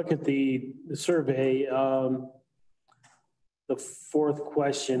 when you look at the survey, the fourth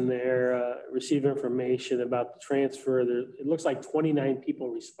question there, receive information about the transfer. There, it looks like 29 people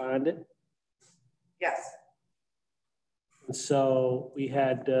responded. Yes. And so we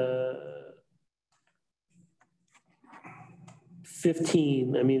had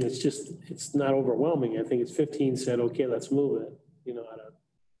 15. I mean, it's not overwhelming. I think it's 15 said, okay, let's move it, you know,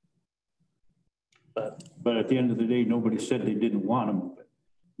 but at the end of the day, nobody said they didn't want to move it.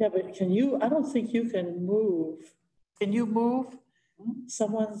 Yeah, but can you, I don't think you can move. Can you move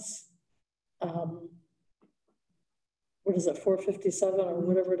someone's, what is it, 457 or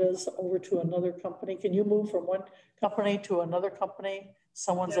whatever it is, over to another company? Can you move from one company to another company,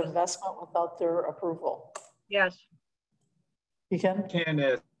 someone's investment without their approval? Yes. You can?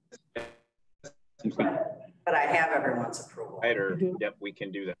 But I have everyone's approval. Yep, we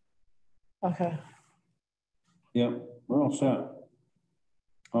can do that. Okay. Yep, we're all set.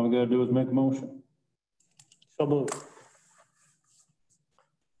 All we gotta do is make a motion. so move.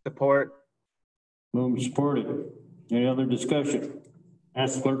 Support. Move and supported. Any other discussion?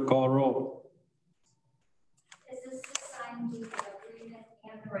 Ask clerk, call roll. Is this to sign the agreement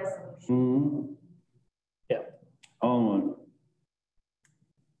and the resolution? Mm-hmm. Yeah. All in one.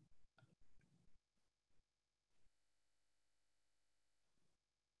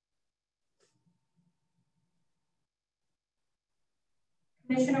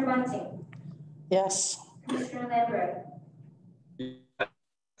 Commissioner Bunting, Yes. Commissioner Lambert,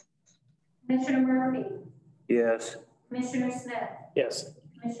 Commissioner Murphy, Yes. Commissioner Smith, Yes.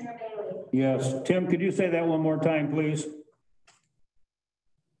 Commissioner Bailey. Yes. Tim, could you say that one more time, please?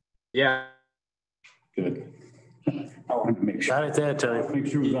 Yeah. Good. I wanted to make sure. Not at that time. Make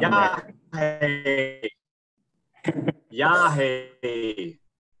sure it was on Hey. Yeah, hey.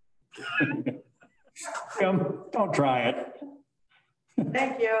 Tim, don't try it.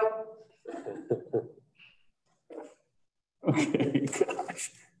 Thank you. Okay,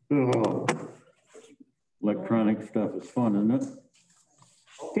 gosh. Oh. Electronic stuff is fun, isn't it?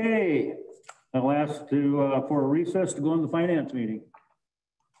 Okay, I'll ask for a recess to go in the finance meeting.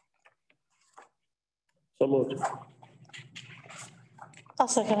 So moved. I'll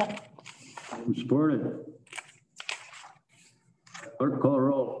second it. Supported. Clerk, call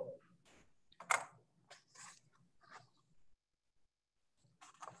roll.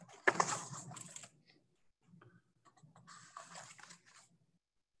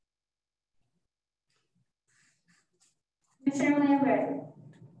 Commissioner Lambert,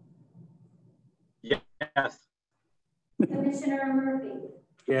 Yes. Commissioner Murphy,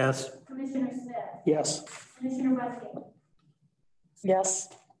 Yes. Commissioner Smith, Yes. Commissioner Bunting, Yes.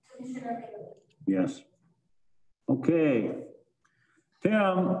 Commissioner Bailey. Yes. Okay.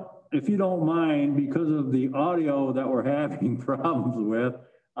 Tim, if you don't mind, because of the audio that we're having problems with,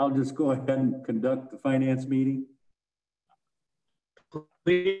 I'll just go ahead and conduct the finance meeting.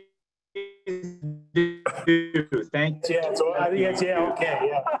 Please do. Thank you. Yeah, so I think it's, yeah, okay,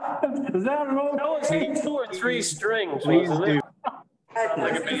 yeah. Is that wrong? That was 2 or 3 strings, Please wasn't do. it?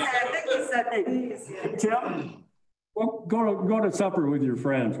 I think he said please. Tim, well, go to supper with your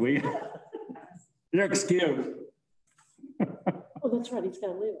friends, will you? You're excused. Oh, that's right. He's got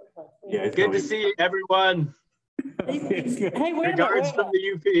to leave. Yeah, It's good to see everyone. Hey, wait a minute. Regards from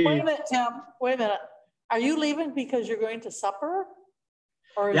the UP. Wait a minute, Tim. Wait a minute. Are you leaving because you're going to supper?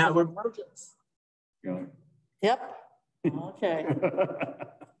 Or is Yeah, it we're- an emergency? Yeah. Yep. Okay.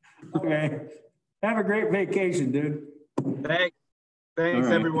 Okay. Have a great vacation, dude. Thanks, All right.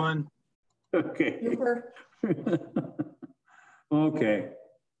 everyone. Okay. Super. Okay.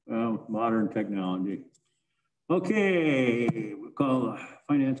 Well, modern technology. Okay, we'll call the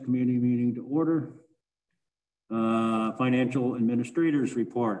Finance Committee meeting to order. Financial Administrators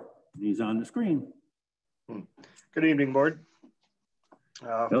Report. He's on the screen. Good evening, Board.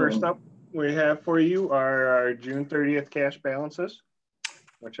 First up, we have for you are our June 30th cash balances,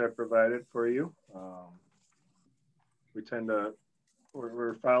 which I provided for you. We tend to,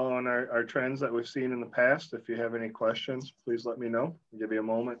 we're following our trends that we've seen in the past. If you have any questions, please let me know. I'll give you a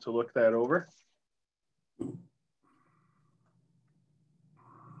moment to look that over.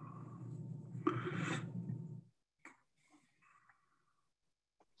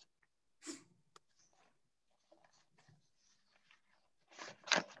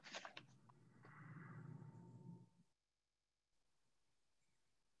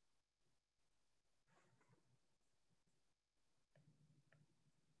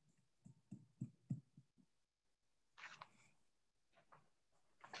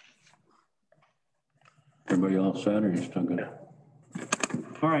 Everybody all set, or you still good?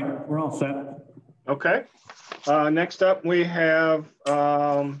 All right, we're all set. Okay. Next up, we have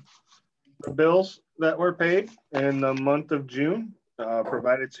the bills that were paid in the month of June,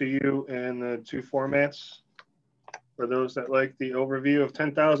 provided to you in the two formats. For those that like the overview of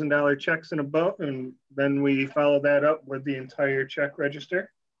 $10,000 checks and above, and then we follow that up with the entire check register.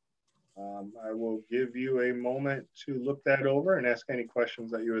 I will give you a moment to look that over and ask any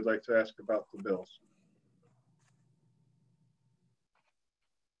questions that you would like to ask about the bills.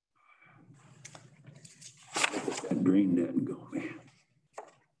 That drain didn't go, man.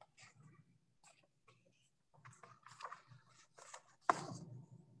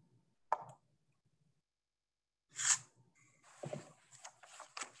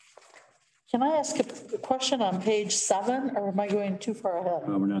 Can I ask a question on page 7, or am I going too far ahead?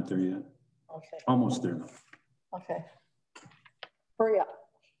 No, we're not there yet. Okay. Almost there. Okay. Hurry up.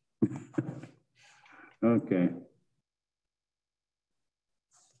 Okay.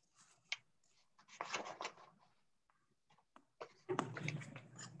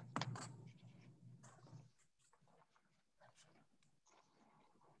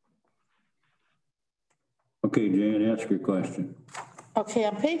 Okay, Jan, ask your question. Okay,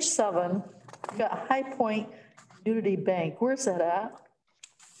 on page 7, you got High Point Community Bank. Where's that at?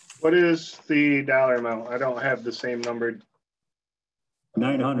 What is the dollar amount? I don't have the same number.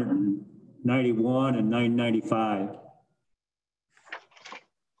 991 and 995.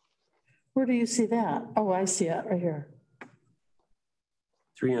 Where do you see that? Oh, I see it right here.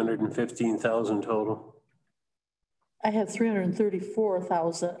 315,000 total. I have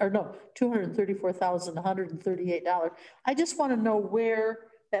 334,000, or no, $234,138. I just want to know where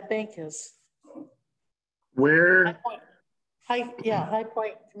that bank is. Where? High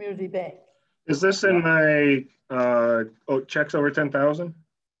Point Community Bank. Is this in my checks over 10,000?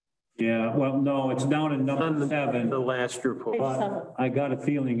 Yeah, well, no, it's down in number 7. The last report. But I got a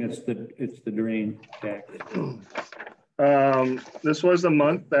feeling it's the drain tax. This was the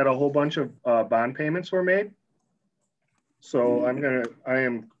month that a whole bunch of bond payments were made. So I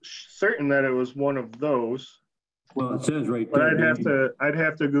am certain that it was one of those. Well, it says right but there. I'd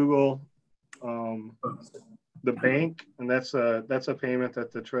have to Google the bank, and that's a payment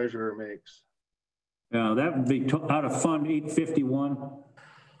that the treasurer makes. Yeah, that would be out of Fund 851.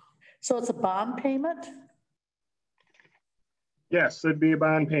 So it's a bond payment? Yes, it'd be a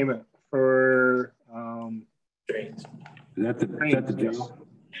bond payment for drains. Is that the jail?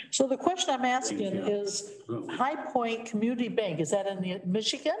 So the question I'm asking is High Point Community Bank, is that in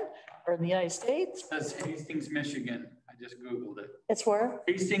Michigan or in the United States? That's Hastings, Michigan. I just Googled it. It's where?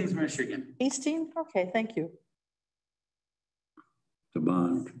 Hastings, Michigan. Hastings? Okay, thank you. The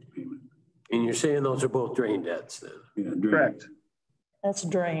bond payment. And you're saying those are both drain debts then? Yeah, drain. Correct. That's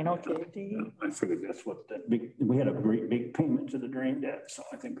drain, okay. I figured that's what that big, we had a great big payment to the drain debt, so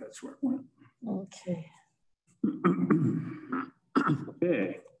I think that's where it went. Okay.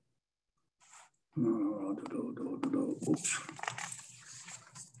 Okay. Oops.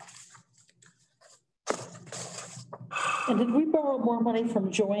 And did we borrow more money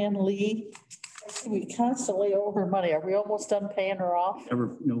from Joanne Lee? We constantly owe her money. Are we almost done paying her off?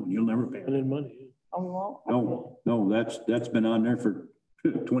 Never, no, you'll never pay. And in money. Oh, we won't? No, that's been on there for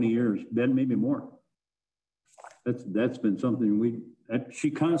 20 years, then maybe more. That's been something she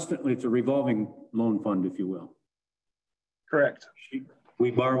constantly, it's a revolving loan fund, if you will. Correct.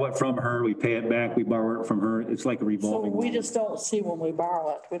 We borrow it from her, we pay it back, we borrow it from her. It's like a So revolving. we loan. just don't see when we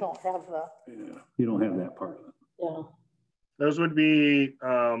borrow it. We don't have Yeah, you don't have that part of it. yeah. Those would be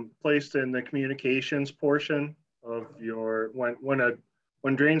placed in the communications portion of your,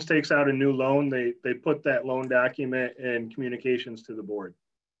 when Drains takes out a new loan, they put that loan document in communications to the board.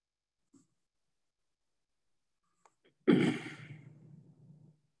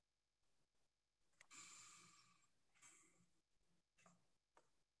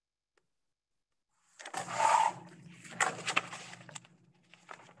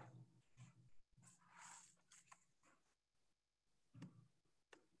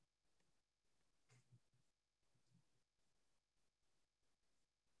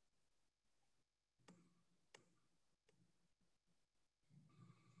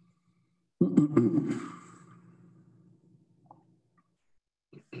 Okay,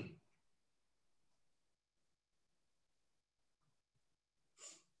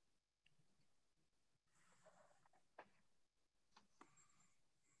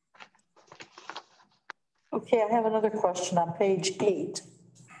 I have another question on page 8.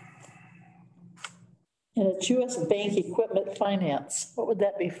 And it's US Bank Equipment Finance. What would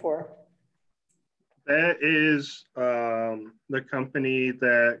that be for? That is the company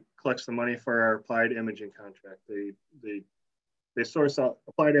that collects the money for our applied imaging contract. They source out,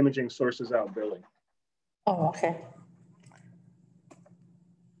 applied imaging sources out billing. Oh, okay.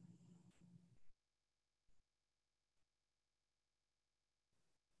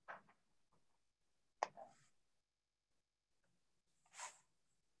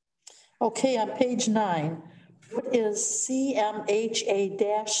 Okay, on page 9, what is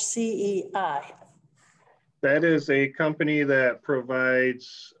CMHA-CEI? That is a company that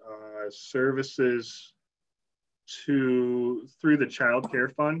provides services through the child care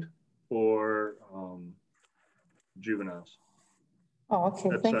fund for juveniles. Oh, okay,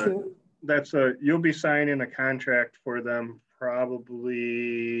 thank you. You'll be signing a contract for them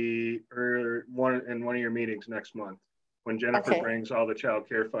probably in one of your meetings next month when Jennifer brings all the child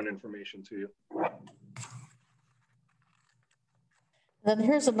care fund information to you. Then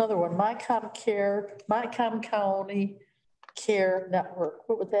here's another one, MyCom County Care Network.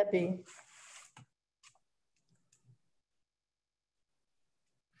 What would that be?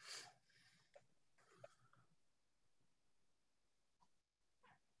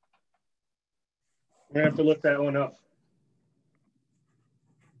 I have to look that one up.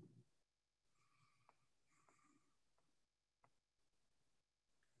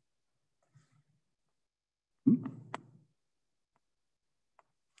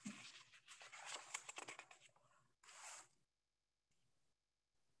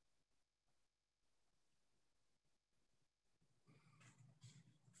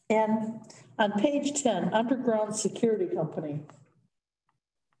 And on page 10, Underground Security Company.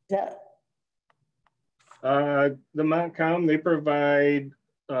 The Montcalm, they provide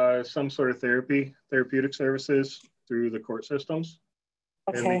some sort of therapeutic services through the court systems.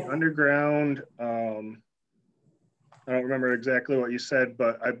 Okay. And the underground, I don't remember exactly what you said,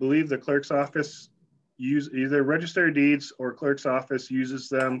 but I believe the clerk's office either register of deeds or clerk's office uses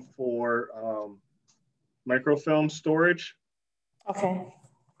them for microfilm storage. Okay.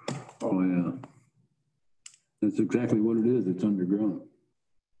 Oh, yeah. That's exactly what it is. It's underground.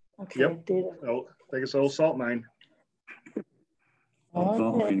 Okay. Yep. Data. Oh, I think it's an old salt mine.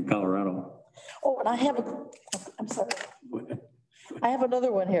 Salt mine in Colorado. Oh, and I'm sorry. I have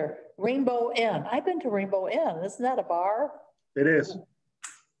another one here. Rainbow Inn. I've been to Rainbow Inn. Isn't that a bar? It is.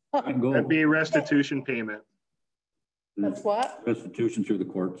 That'd be a restitution payment. That's what? Restitution through the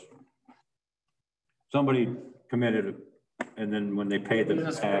courts. Somebody committed it, and then when they pay the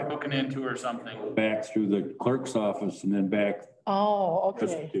tax, looking into or something, back through the clerk's office and then back. Oh, okay.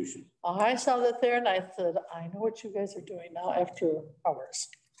 Restitution. Oh, I saw that there and I said, I know what you guys are doing now after hours.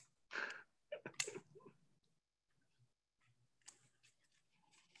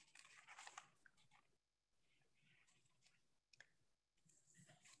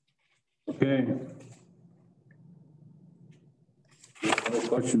 Okay. Any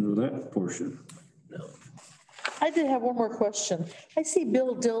questions of that portion? No. I did have one more question. I see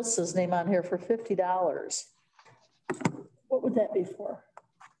Bill Dilsa's name on here for $50. What would that be for?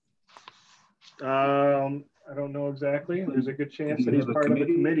 I don't know exactly. There's a good chance that he's part of the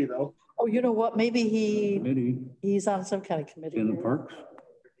committee though. Oh, you know what? Maybe he's on some kind of committee. In the parks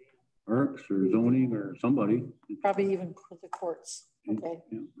or zoning or somebody. Probably even the courts. Okay.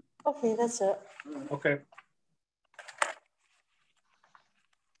 Yeah. Okay, that's it. Okay.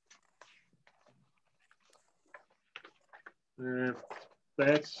 If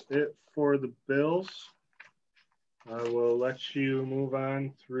that's it for the bills, I will let you move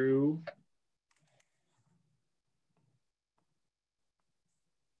on through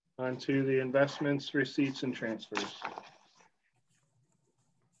onto the investments, receipts, and transfers.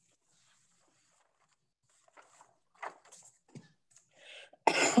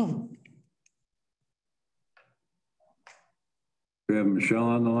 We have Michelle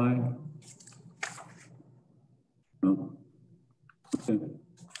on the line? No. Okay.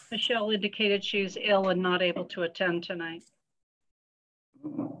 Michelle indicated she's ill and not able to attend tonight.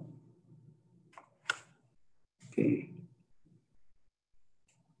 Okay.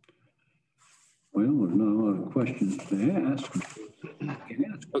 Well, there's not a lot of questions to ask.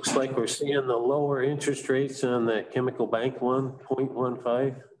 Looks like we're seeing the lower interest rates on the chemical bank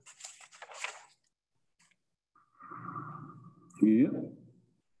 1.15. Yeah.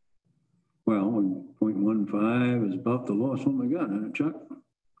 Well, 1.15 is about the lowest one we got, isn't it, Chuck?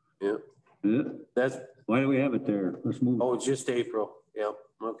 Yeah. Yeah. That's, Why do we have it there? Let's move. oh, it's just April. Yep.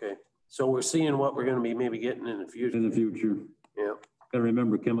 Okay. So we're seeing what we're going to be maybe getting in the future. In the future. Yeah. Gotta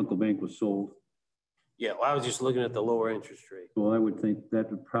remember Chemical Bank was sold. Yeah. Well, I was just looking at the lower interest rate. Well, I would think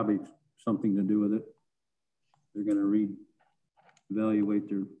that would probably something to do with it. They're gonna evaluate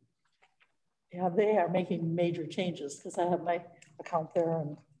their. Yeah, they are making major changes because I have my account there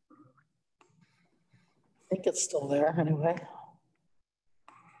and I think it's still there anyway.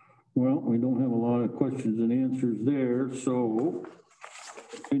 Well, we don't have a lot of questions and answers there, so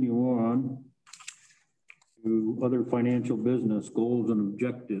continue on to other financial business goals and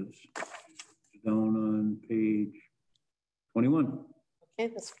objectives. Down on page 21.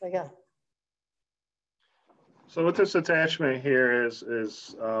 Okay, that's what I got. So with this attachment here is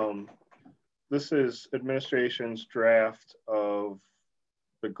this is administration's draft of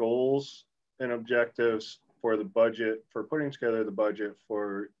the goals and objectives for the budget, for putting together the budget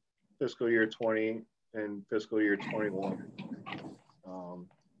for fiscal year 20 and fiscal year 21.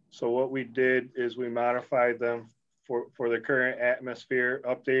 So what we did is we modified them for the current atmosphere,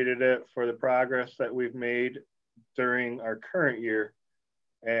 updated it for the progress that we've made during our current year.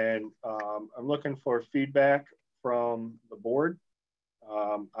 And I'm looking for feedback from the board.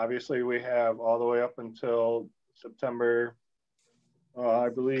 Obviously we have all the way up until September, I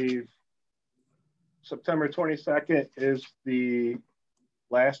believe September 22nd is the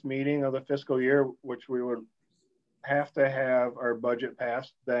last meeting of the fiscal year, which we would have to have our budget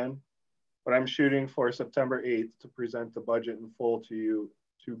passed then, but I'm shooting for September 8th to present the budget in full to you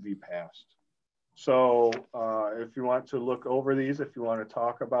to be passed. So if you want to look over these, if you want to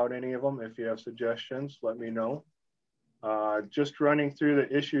talk about any of them, if you have suggestions, let me know. Just running through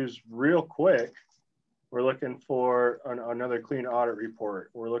the issues real quick, we're looking for another clean audit report.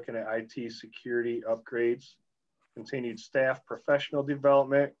 We're looking at IT security upgrades, continued staff professional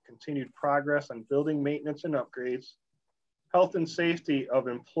development, continued progress on building maintenance and upgrades, health and safety of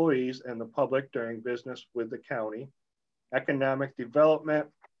employees and the public during business with the county, economic development,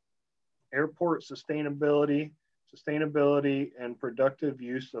 airport sustainability and productive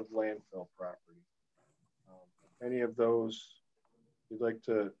use of landfill property. Any of those you'd like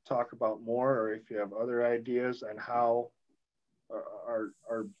to talk about more, or if you have other ideas on how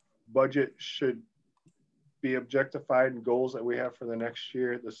our budget should be objectified and goals that we have for the next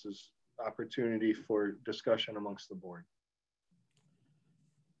year, this is opportunity for discussion amongst the board.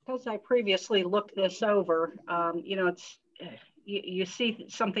 Because I previously looked this over, you know, it's you see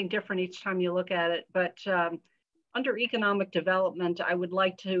something different each time you look at it, but under economic development, I would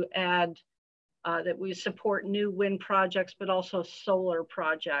like to add that we support new wind projects, but also solar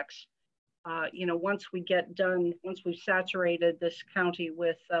projects. You know, once we get done, once we've saturated this county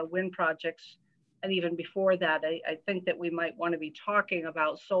with wind projects, and even before that, I think that we might want to be talking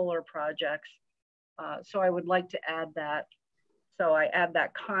about solar projects. So I would like to add that. So I add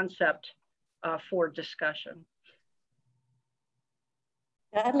that concept for discussion.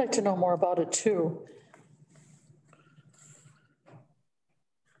 Yeah, I'd like to know more about it too.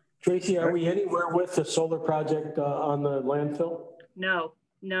 Tracy, are we anywhere with the solar project on the landfill? No,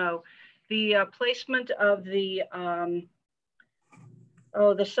 no. The placement of the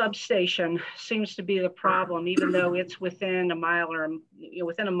substation seems to be the problem, even though it's within a mile or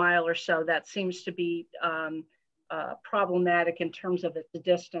within a mile or so. That seems to be problematic in terms of its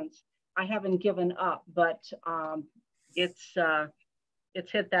distance. I haven't given up, but it's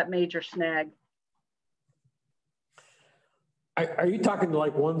hit that major snag. Are you talking to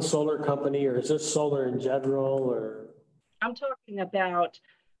like one solar company, or is this solar in general, or? I'm talking about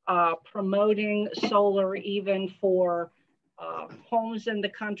promoting solar even for homes in the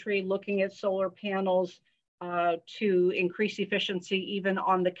country, looking at solar panels to increase efficiency even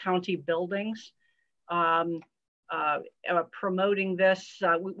on the county buildings. Promoting this,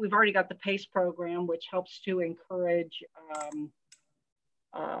 we've already got the PACE program, which helps to encourage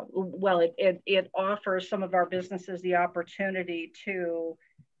well, it offers some of our businesses the opportunity to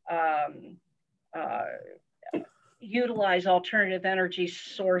utilize alternative energy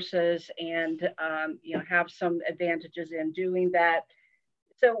sources and you know, have some advantages in doing that.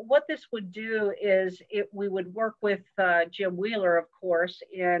 So what this would do is we would work with Jim Wheeler, of course,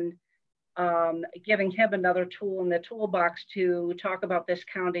 in giving him another tool in the toolbox to talk about this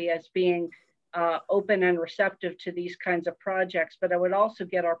county as being open and receptive to these kinds of projects. But I would also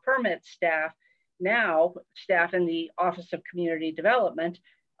get our permit staff, now staff in the Office of Community Development,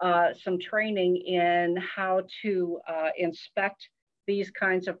 some training in how to inspect these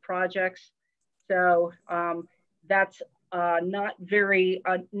kinds of projects. So that's not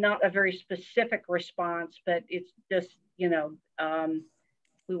a very specific response, but it's just, you know,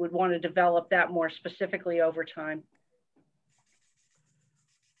 we would want to develop that more specifically over time.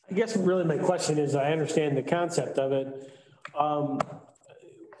 I guess really my question is, I understand the concept of it.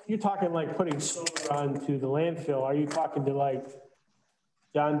 You're talking like putting solar onto the landfill. Are you talking to like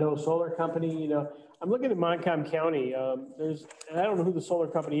John Doe Solar Company? You know, I'm looking at Montcalm County. And I don't know who the solar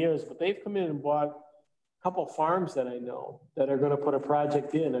company is, but they've come in and bought a couple of farms that I know that are going to put a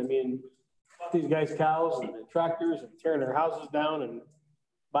project in. I mean, these guys cows and the tractors and tearing their houses down and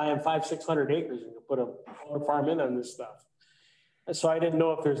buying 500-600 acres and put a solar farm in on this stuff. And so I didn't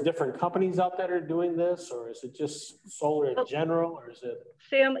know if there's different companies out there doing this, or is it just solar in general, or is it?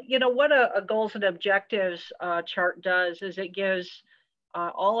 Sam, you know, what a goals and objectives chart does is it gives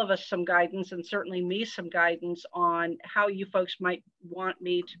all of us some guidance, and certainly me some guidance on how you folks might want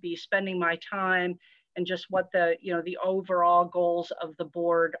me to be spending my time, and just what the, you know, the overall goals of the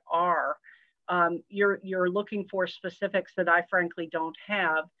board are. You're looking for specifics that I frankly don't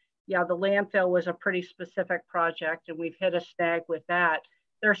have. Yeah, the landfill was a pretty specific project and we've hit a snag with that.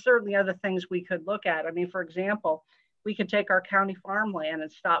 There are certainly other things we could look at. I mean, for example, we could take our county farmland and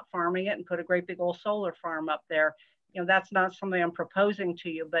stop farming it and put a great big old solar farm up there. You know, that's not something I'm proposing to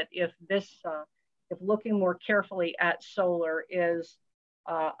you, but if looking more carefully at solar is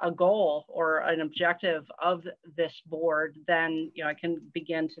a goal or an objective of this board, then, you know, I can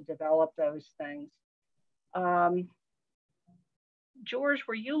begin to develop those things. George,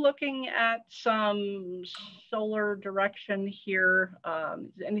 were you looking at some solar direction here?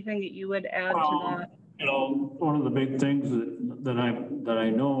 Is there anything that you would add to that? You know, one of the big things that I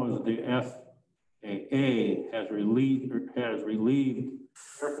know is the FAA has relieved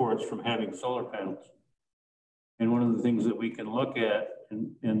airports from having solar panels. And one of the things that we can look at,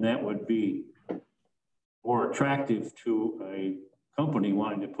 and that would be more attractive to a company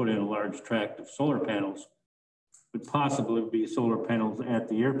wanting to put in a large tract of solar panels, would possibly be solar panels at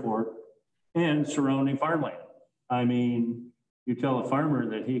the airport and surrounding farmland. I mean, you tell a farmer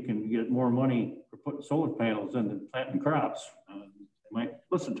that he can get more money for putting solar panels in than planting crops, they might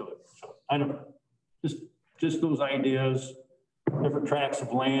listen to it. So I don't know, just those ideas, different tracts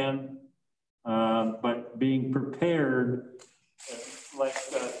of land, but being prepared, like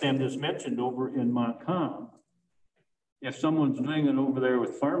Sam just mentioned over in Montcalm. If someone's doing it over there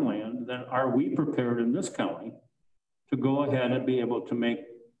with farmland, then are we prepared in this county to go ahead and be able to make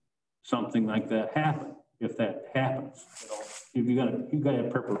something like that happen? If that happens, you know, you got to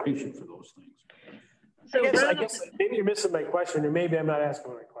have preparation for those things. So I guess maybe you're missing my question, or maybe I'm not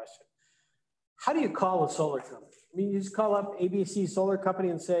asking the right question. How do you call a solar company? I mean, you just call up ABC Solar Company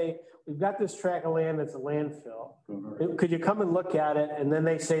and say, we've got this tract of land that's a landfill. Mm-hmm. Could you come and look at it? And then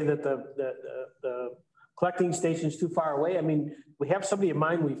they say that the collecting station is too far away. I mean, we have somebody in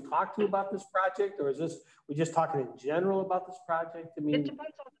mind we've talked to about this project, or is this, we just talking in general about this project? I mean, it depends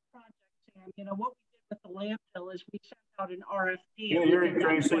on the project, Sam. You know, what we did with the landfill is we sent out an RFP. Yeah, hear you,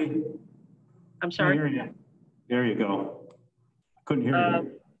 Tracy. I'm sorry? I hear you. There you go. I couldn't hear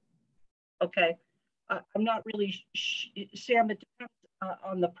you. Okay. I'm not really, Sam, it depends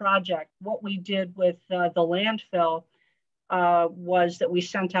on the project. What we did with the landfill was that we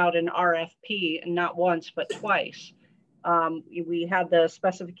sent out an RFP, and not once, but twice. We had the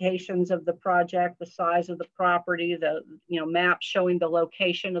specifications of the project, the size of the property, the map showing the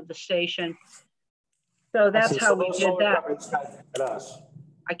location of the station. So that's how we did that. Us.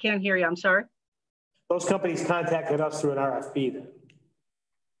 I can't hear you. I'm sorry. Those companies contacted us through an RFP then.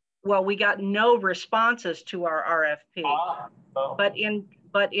 Well, we got no responses to our RFP,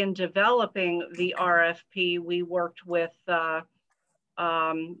 but in developing the RFP, we worked with, I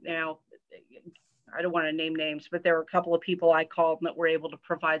don't want to name names, but there were a couple of people I called that were able to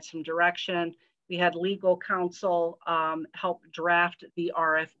provide some direction. We had legal counsel help draft the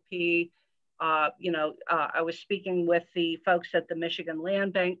RFP. I was speaking with the folks at the Michigan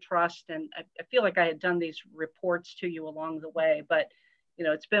Land Bank Trust, and I feel like I had done these reports to you along the way, but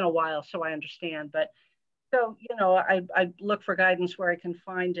it's been a while, so I understand. But so, I look for guidance where I can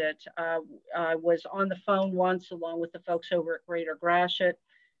find it. I was on the phone once along with the folks over at Greater Gratiot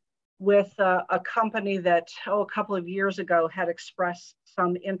with a company that, a couple of years ago had expressed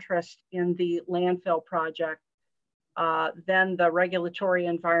some interest in the landfill project. Then the regulatory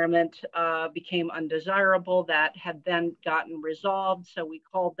environment became undesirable. That had then gotten resolved, so we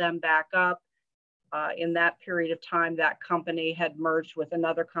called them back up. In that period of time, that company had merged with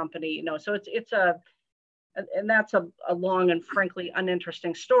another company, so and that's a long and frankly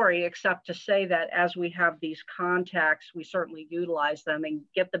uninteresting story, except to say that as we have these contacts, we certainly utilize them and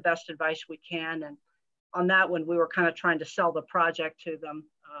get the best advice we can. And on that one, we were kind of trying to sell the project to them,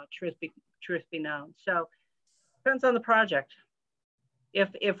 truth be known. So depends on the project.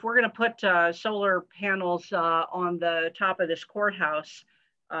 If we're going to put solar panels on the top of this courthouse,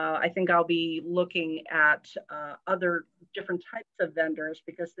 I think I'll be looking at other different types of vendors,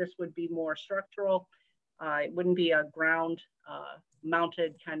 because this would be more structural. It wouldn't be a ground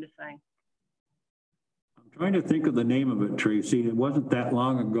mounted kind of thing. I'm trying to think of the name of it, Tracy. It wasn't that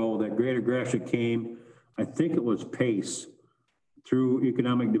long ago that Greater Gratiot came, I think it was PACE, through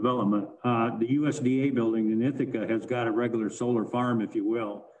economic development. The USDA building in Ithaca has got a regular solar farm, if you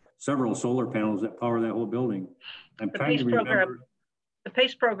will, several solar panels that power that whole building. I'm trying to remember. The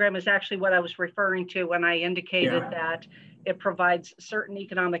PACE program is actually what I was referring to when I indicated that it provides certain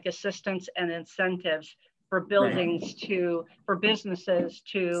economic assistance and incentives for buildings for businesses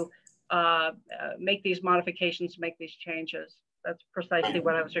to make these modifications, make these changes. That's precisely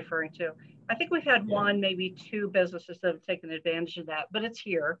what I was referring to. I think we've had one, maybe two businesses that have taken advantage of that, but it's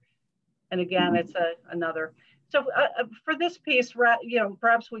here. And again, it's another. So for this piece, you know,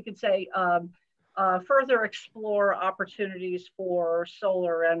 perhaps we could say further explore opportunities for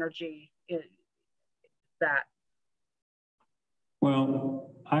solar energy in that. Well,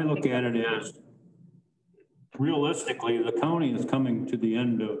 I look at it as realistically, the county is coming to the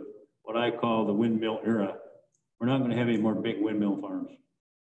end of what I call the windmill era. We're not going to have any more big windmill farms.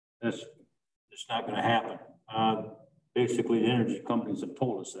 It's not going to happen. Basically, the energy companies have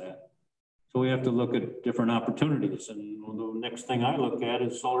told us that. So we have to look at different opportunities. And the next thing I look at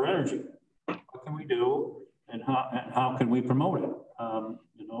is solar energy. What can we do, and how can we promote it?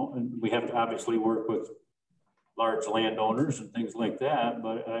 You know, and we have to obviously work with large landowners and things like that.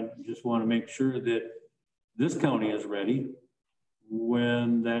 But I just want to make sure that this county is ready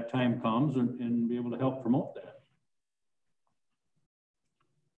when that time comes and be able to help promote that.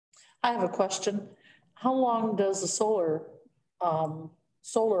 I have a question. How long does the solar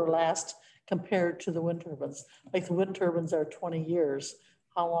last compared to the wind turbines? Like the wind turbines are 20 years.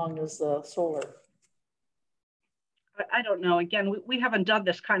 How long is the solar? I don't know. Again, we haven't done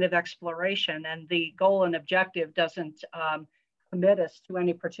this kind of exploration, and the goal and objective doesn't commit us to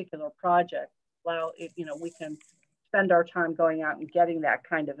any particular project. Well, you know, we can spend our time going out and getting that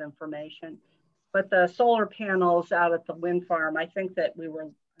kind of information. But the solar panels out at the wind farm, I think that we were,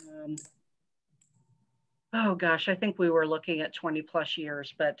 oh gosh, I think we were looking at 20 plus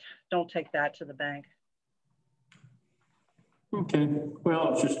years, but don't take that to the bank. Okay,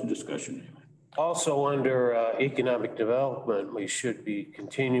 well, it's just a discussion anyway. Also under economic development, we should be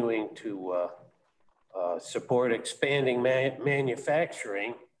continuing to support expanding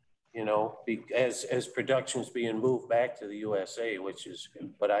manufacturing, you know, as production's being moved back to the USA, which is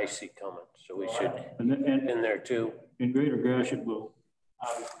what I see coming. So we should get in there too. And Greater Gratiot will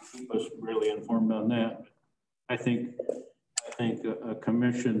keep us really informed on that. I think a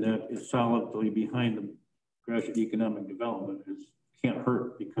commission that is solidly behind the Gratiot economic development can't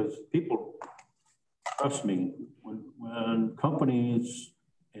hurt, because people, trust me, when companies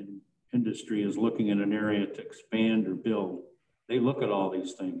and industry is looking at an area to expand or build, they look at all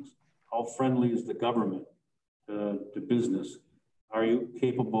these things. How friendly is the government to business? Are you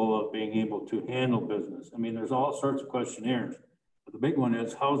capable of being able to handle business? I mean, there's all sorts of questionnaires, but the big one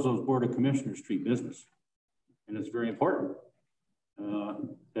is, how's those board of commissioners treat business? And it's very important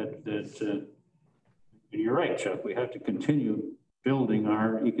you're right, Chuck, we have to continue building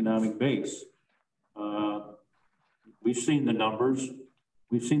our economic base. We've seen the numbers,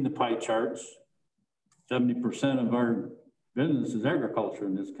 we've seen the pie charts. 70% of our business is agriculture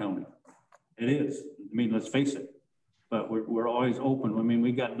in this county. It is. I mean, let's face it. But we're always open. I mean,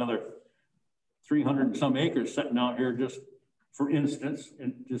 we got another 300 and some acres sitting out here, just for instance,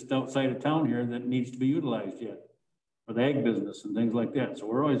 and just outside of town here, that needs to be utilized yet for the ag business and things like that. So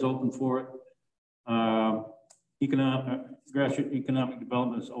we're always open for it. Gratiot economic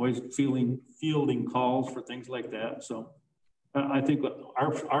development is always fielding calls for things like that. So I think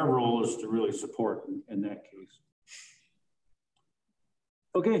our role is to really support in that case.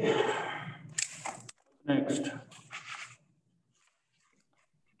 Okay, next.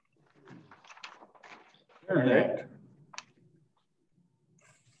 Right.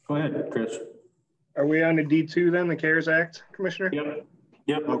 Go ahead, Chris. Are we on to D2 then, the CARES Act, Commissioner?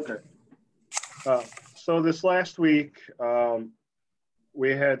 Yep. Okay. So this last week, we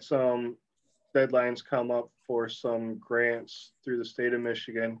had some deadlines come up for some grants through the state of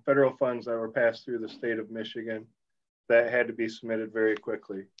Michigan, federal funds that were passed through the state of Michigan that had to be submitted very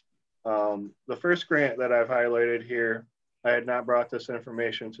quickly. The first grant that I've highlighted here, I had not brought this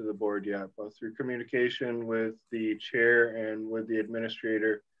information to the board yet, but through communication with the chair and with the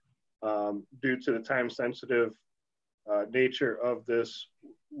administrator, Due to the time sensitive nature of this,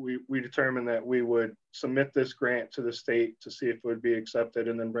 we determined that we would submit this grant to the state to see if it would be accepted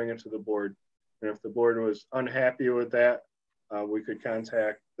and then bring it to the board. And if the board was unhappy with that, we could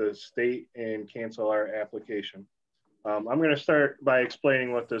contact the state and cancel our application. I'm going to start by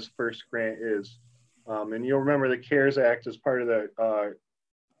explaining what this first grant is. And you'll remember the CARES Act is part of the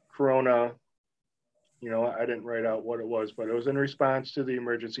Corona, you know, I didn't write out what it was, but it was in response to the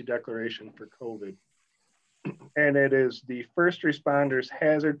emergency declaration for COVID. And it is the First Responders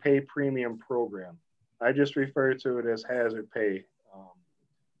Hazard Pay Premium Program. I just refer to it as hazard pay.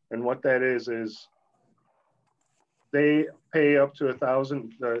 And what that is they pay up to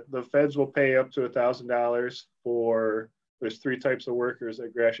 $1,000, the feds will pay up to $1,000 for, there's 3 types of workers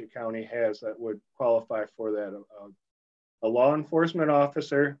that Gratiot County has that would qualify for that. A law enforcement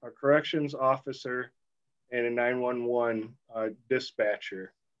officer, a corrections officer, and a 911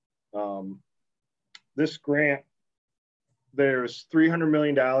 dispatcher. This grant, there's $300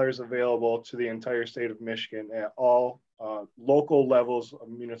 million available to the entire state of Michigan at all local levels of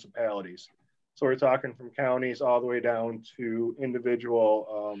municipalities. So we're talking from counties all the way down to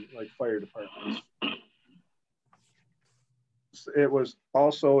individual like fire departments. It was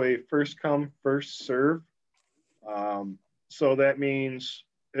also a first come, first serve. So that means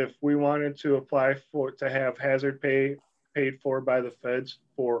if we wanted to apply to have hazard pay paid for by the feds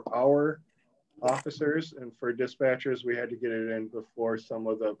for our officers and for dispatchers, we had to get it in before some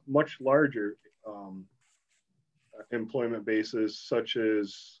of the much larger employment bases, such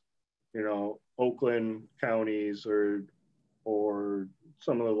as, you know, Oakland counties or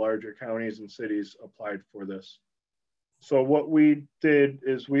some of the larger counties and cities applied for this. So what we did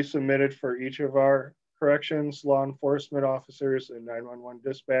is we submitted for each of our corrections, law enforcement officers, and 911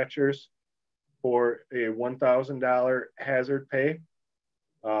 dispatchers for a $1,000 hazard pay.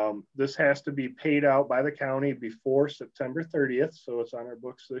 This has to be paid out by the county before September 30th, so it's on our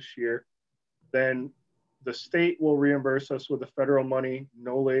books this year. Then the state will reimburse us with the federal money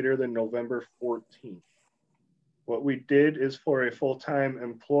no later than November 14th. What we did is for a full-time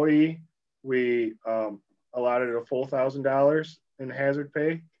employee, we allotted a full $1,000 in hazard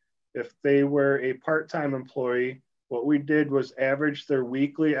pay. If they were a part-time employee, what we did was average their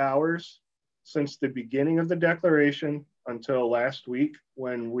weekly hours since the beginning of the declaration until last week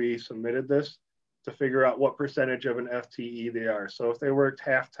when we submitted this to figure out what percentage of an FTE they are. So if they worked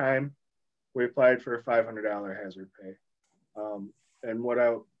half-time, we applied for a $500 hazard pay. And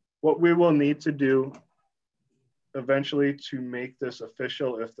what we will need to do eventually to make this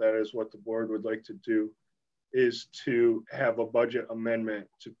official, if that is what the board would like to do, is to have a budget amendment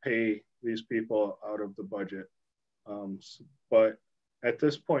to pay these people out of the budget. But at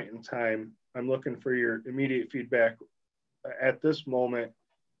this point in time, I'm looking for your immediate feedback at this moment.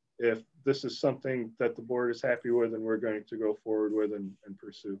 If this is something that the board is happy with and we're going to go forward with and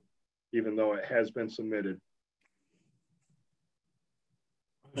pursue, even though it has been submitted.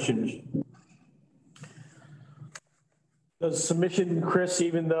 Questions? Does submission, Chris,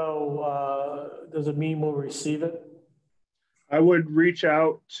 even though, does it mean we'll receive it? I would reach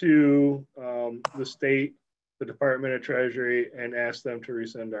out to the state, the Department of Treasury, and ask them to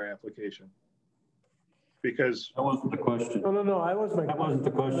rescind our application. Because that wasn't the question. No, that wasn't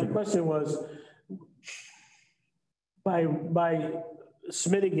the question. My question was, by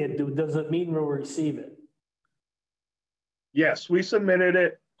submitting it, does it mean we'll receive it? Yes, we submitted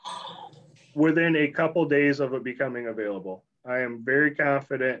it within a couple days of it becoming available. I am very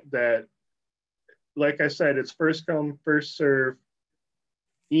confident that, like I said, it's first come, first serve,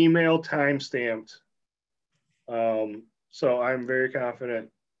 email time stamped. So I'm very confident,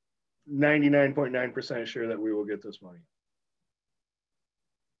 99.9% sure that we will get this money.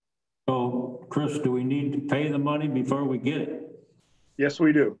 So, Chris, do we need to pay the money before we get it? Yes,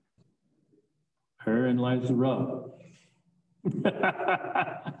 we do. Herein lies the rub.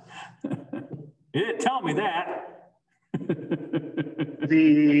 You didn't tell me that.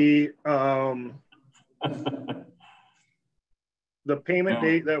 The payment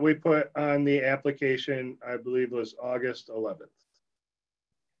date that we put on the application, I believe, was August 11th.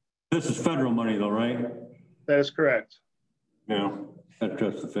 This is federal money though, right? That is correct. No, I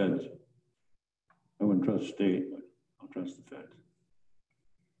trust the feds. I wouldn't trust the state, but I'll trust the feds.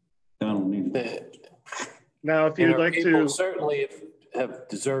 Donald needs it. Now, if you'd like to. Certainly have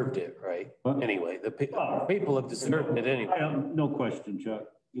deserved it, right? What? Anyway, the people have deserved it anyway. No question, Chuck.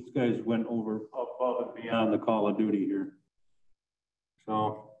 These guys went over above and beyond the call of duty here.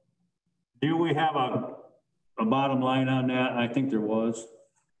 So, do we have a bottom line on that? I think there was.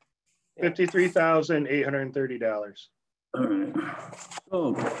 $53,830. All right.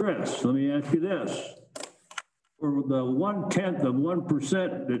 So Chris, let me ask you this. For the 1/10 of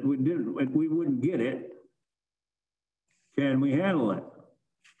 1% that we wouldn't get it, can we handle it?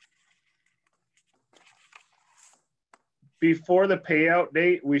 Before the payout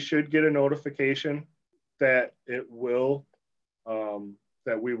date, we should get a notification that it will,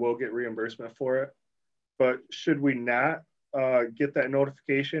 that we will get reimbursement for it. But should we not get that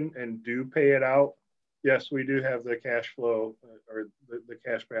notification and do pay it out, yes, we do have the cash flow or the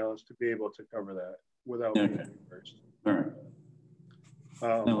cash balance to be able to cover that without being reimbursed. All right.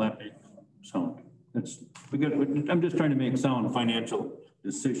 So I'm just trying to make sound financial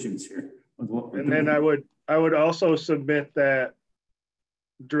decisions here. And then I would also submit that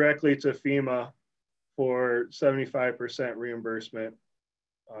directly to FEMA for 75% reimbursement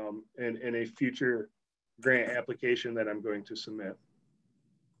in a future grant application that I'm going to submit.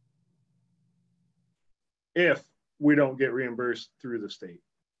 If we don't get reimbursed through the state.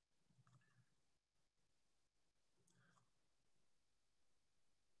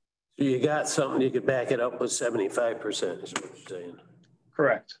 So you got something, you could back it up with 75% is what you're saying.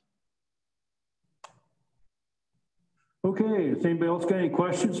 Correct. Okay, does anybody else got any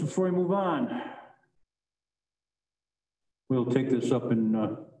questions before we move on? We'll take this up in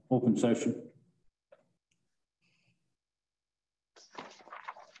open session.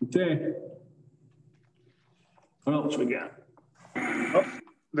 Okay. What else we got? Oh,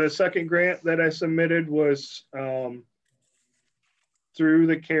 the second grant that I submitted was through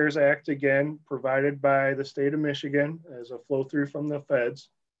the CARES Act, again, provided by the state of Michigan as a flow through from the feds.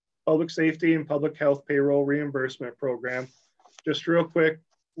 Public Safety and Public Health Payroll Reimbursement Program. Just real quick,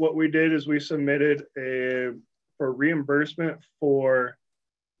 what we did is we submitted for reimbursement for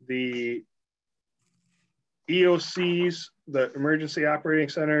the EOCs, the Emergency Operating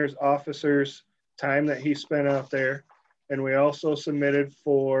Centers, officers, time that he spent out there. And we also submitted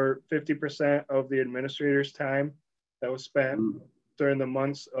for 50% of the administrator's time that was spent during the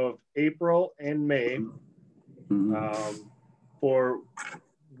months of April and May for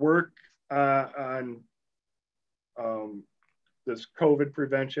work on this COVID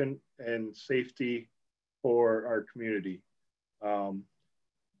prevention and safety for our community. The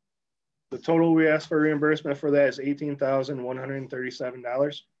total we asked for reimbursement for that is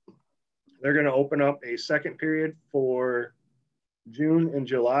 $18,137. They're going to open up a second period for June and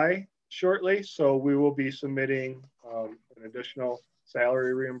July shortly. So we will be submitting an additional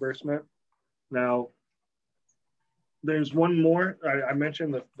salary reimbursement. Now, there's one more. I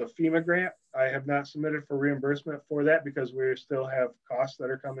mentioned the FEMA grant. I have not submitted for reimbursement for that because we still have costs that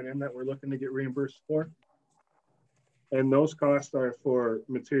are coming in that we're looking to get reimbursed for. And those costs are for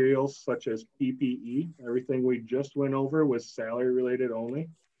materials such as PPE. Everything we just went over was salary related only.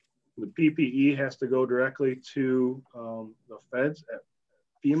 The PPE has to go directly to the feds at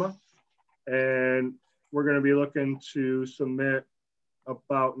FEMA. And we're going to be looking to submit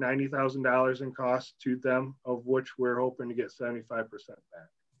about $90,000 in costs to them, of which we're hoping to get 75% back.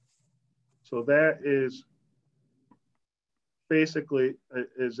 So that is basically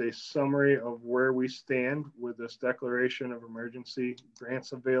is a summary of where we stand with this declaration of emergency,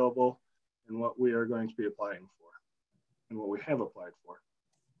 grants available, and what we are going to be applying for, and what we have applied for.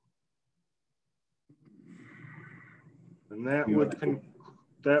 And that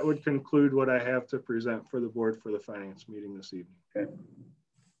would conclude what I have to present for the board for the finance meeting this evening. Okay.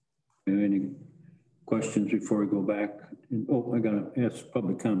 Any questions before we go back? Oh, I gotta ask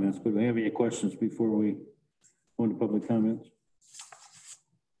public comments, but do we have any questions before we go into public comments?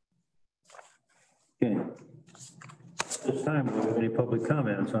 Okay. This time, do we have any public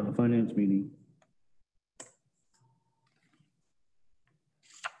comments on the finance meeting?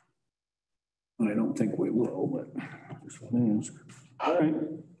 I don't think we will, but I just want to ask. All right.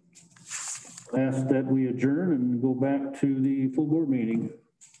 Ask that we adjourn and go back to the full board meeting.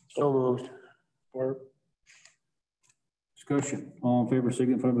 So moved. Or discussion. All in favor,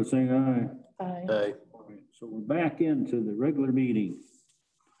 signify by saying aye. Aye. Aye. So we're back into the regular meeting.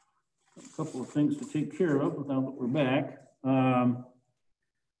 A couple of things to take care of now that we're back.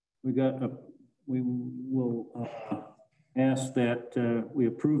 We will ask that we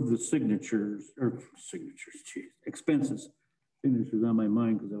approve the expenses. Signatures on my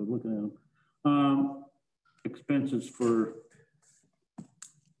mind because I was looking at them. Expenses for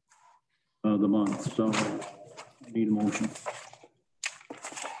the month. So I need a motion.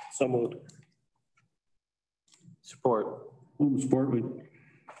 So moved. Support. Support. We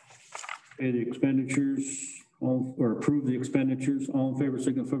pay the expenditures, or approve the expenditures. All in favor,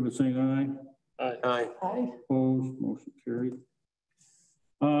 signify by saying aye. Aye. Aye. Aye. Opposed, motion carried.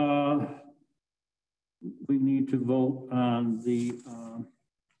 we need to vote on the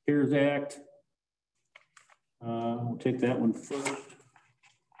CARES Act. We'll take that one first.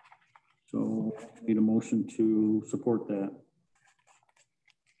 So need a motion to support that.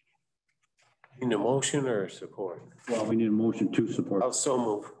 Need a motion or support? Well, we need a motion to support. I'll so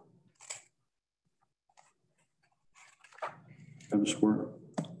move. Have a support.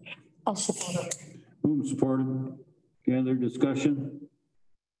 I'll support it. Moved and supported. Any other discussion?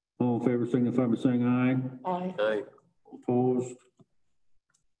 All in favor signify by saying aye. Aye. Aye. Opposed?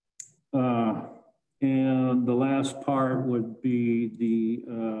 And the last part would be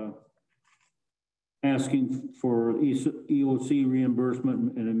the asking for EOC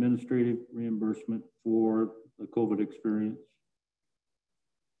reimbursement and administrative reimbursement for the COVID experience.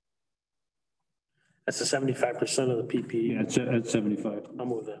 That's the 75% of the PPE. Yeah, it's at 75. I'll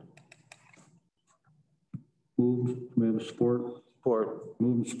move that. Moved. We have a support. Support.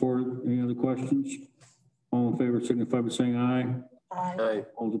 Moved and supported. Any other questions? All in favor signify by saying aye. Aye. Aye.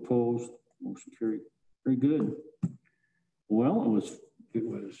 All opposed? Motion carried. Very good. Well, it was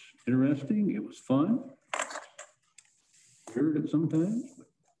interesting. It was fun. Heard it sometimes, but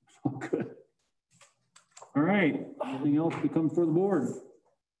it's all good. All right. Anything else to come for the board?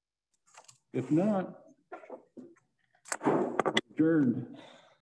 If not, adjourned.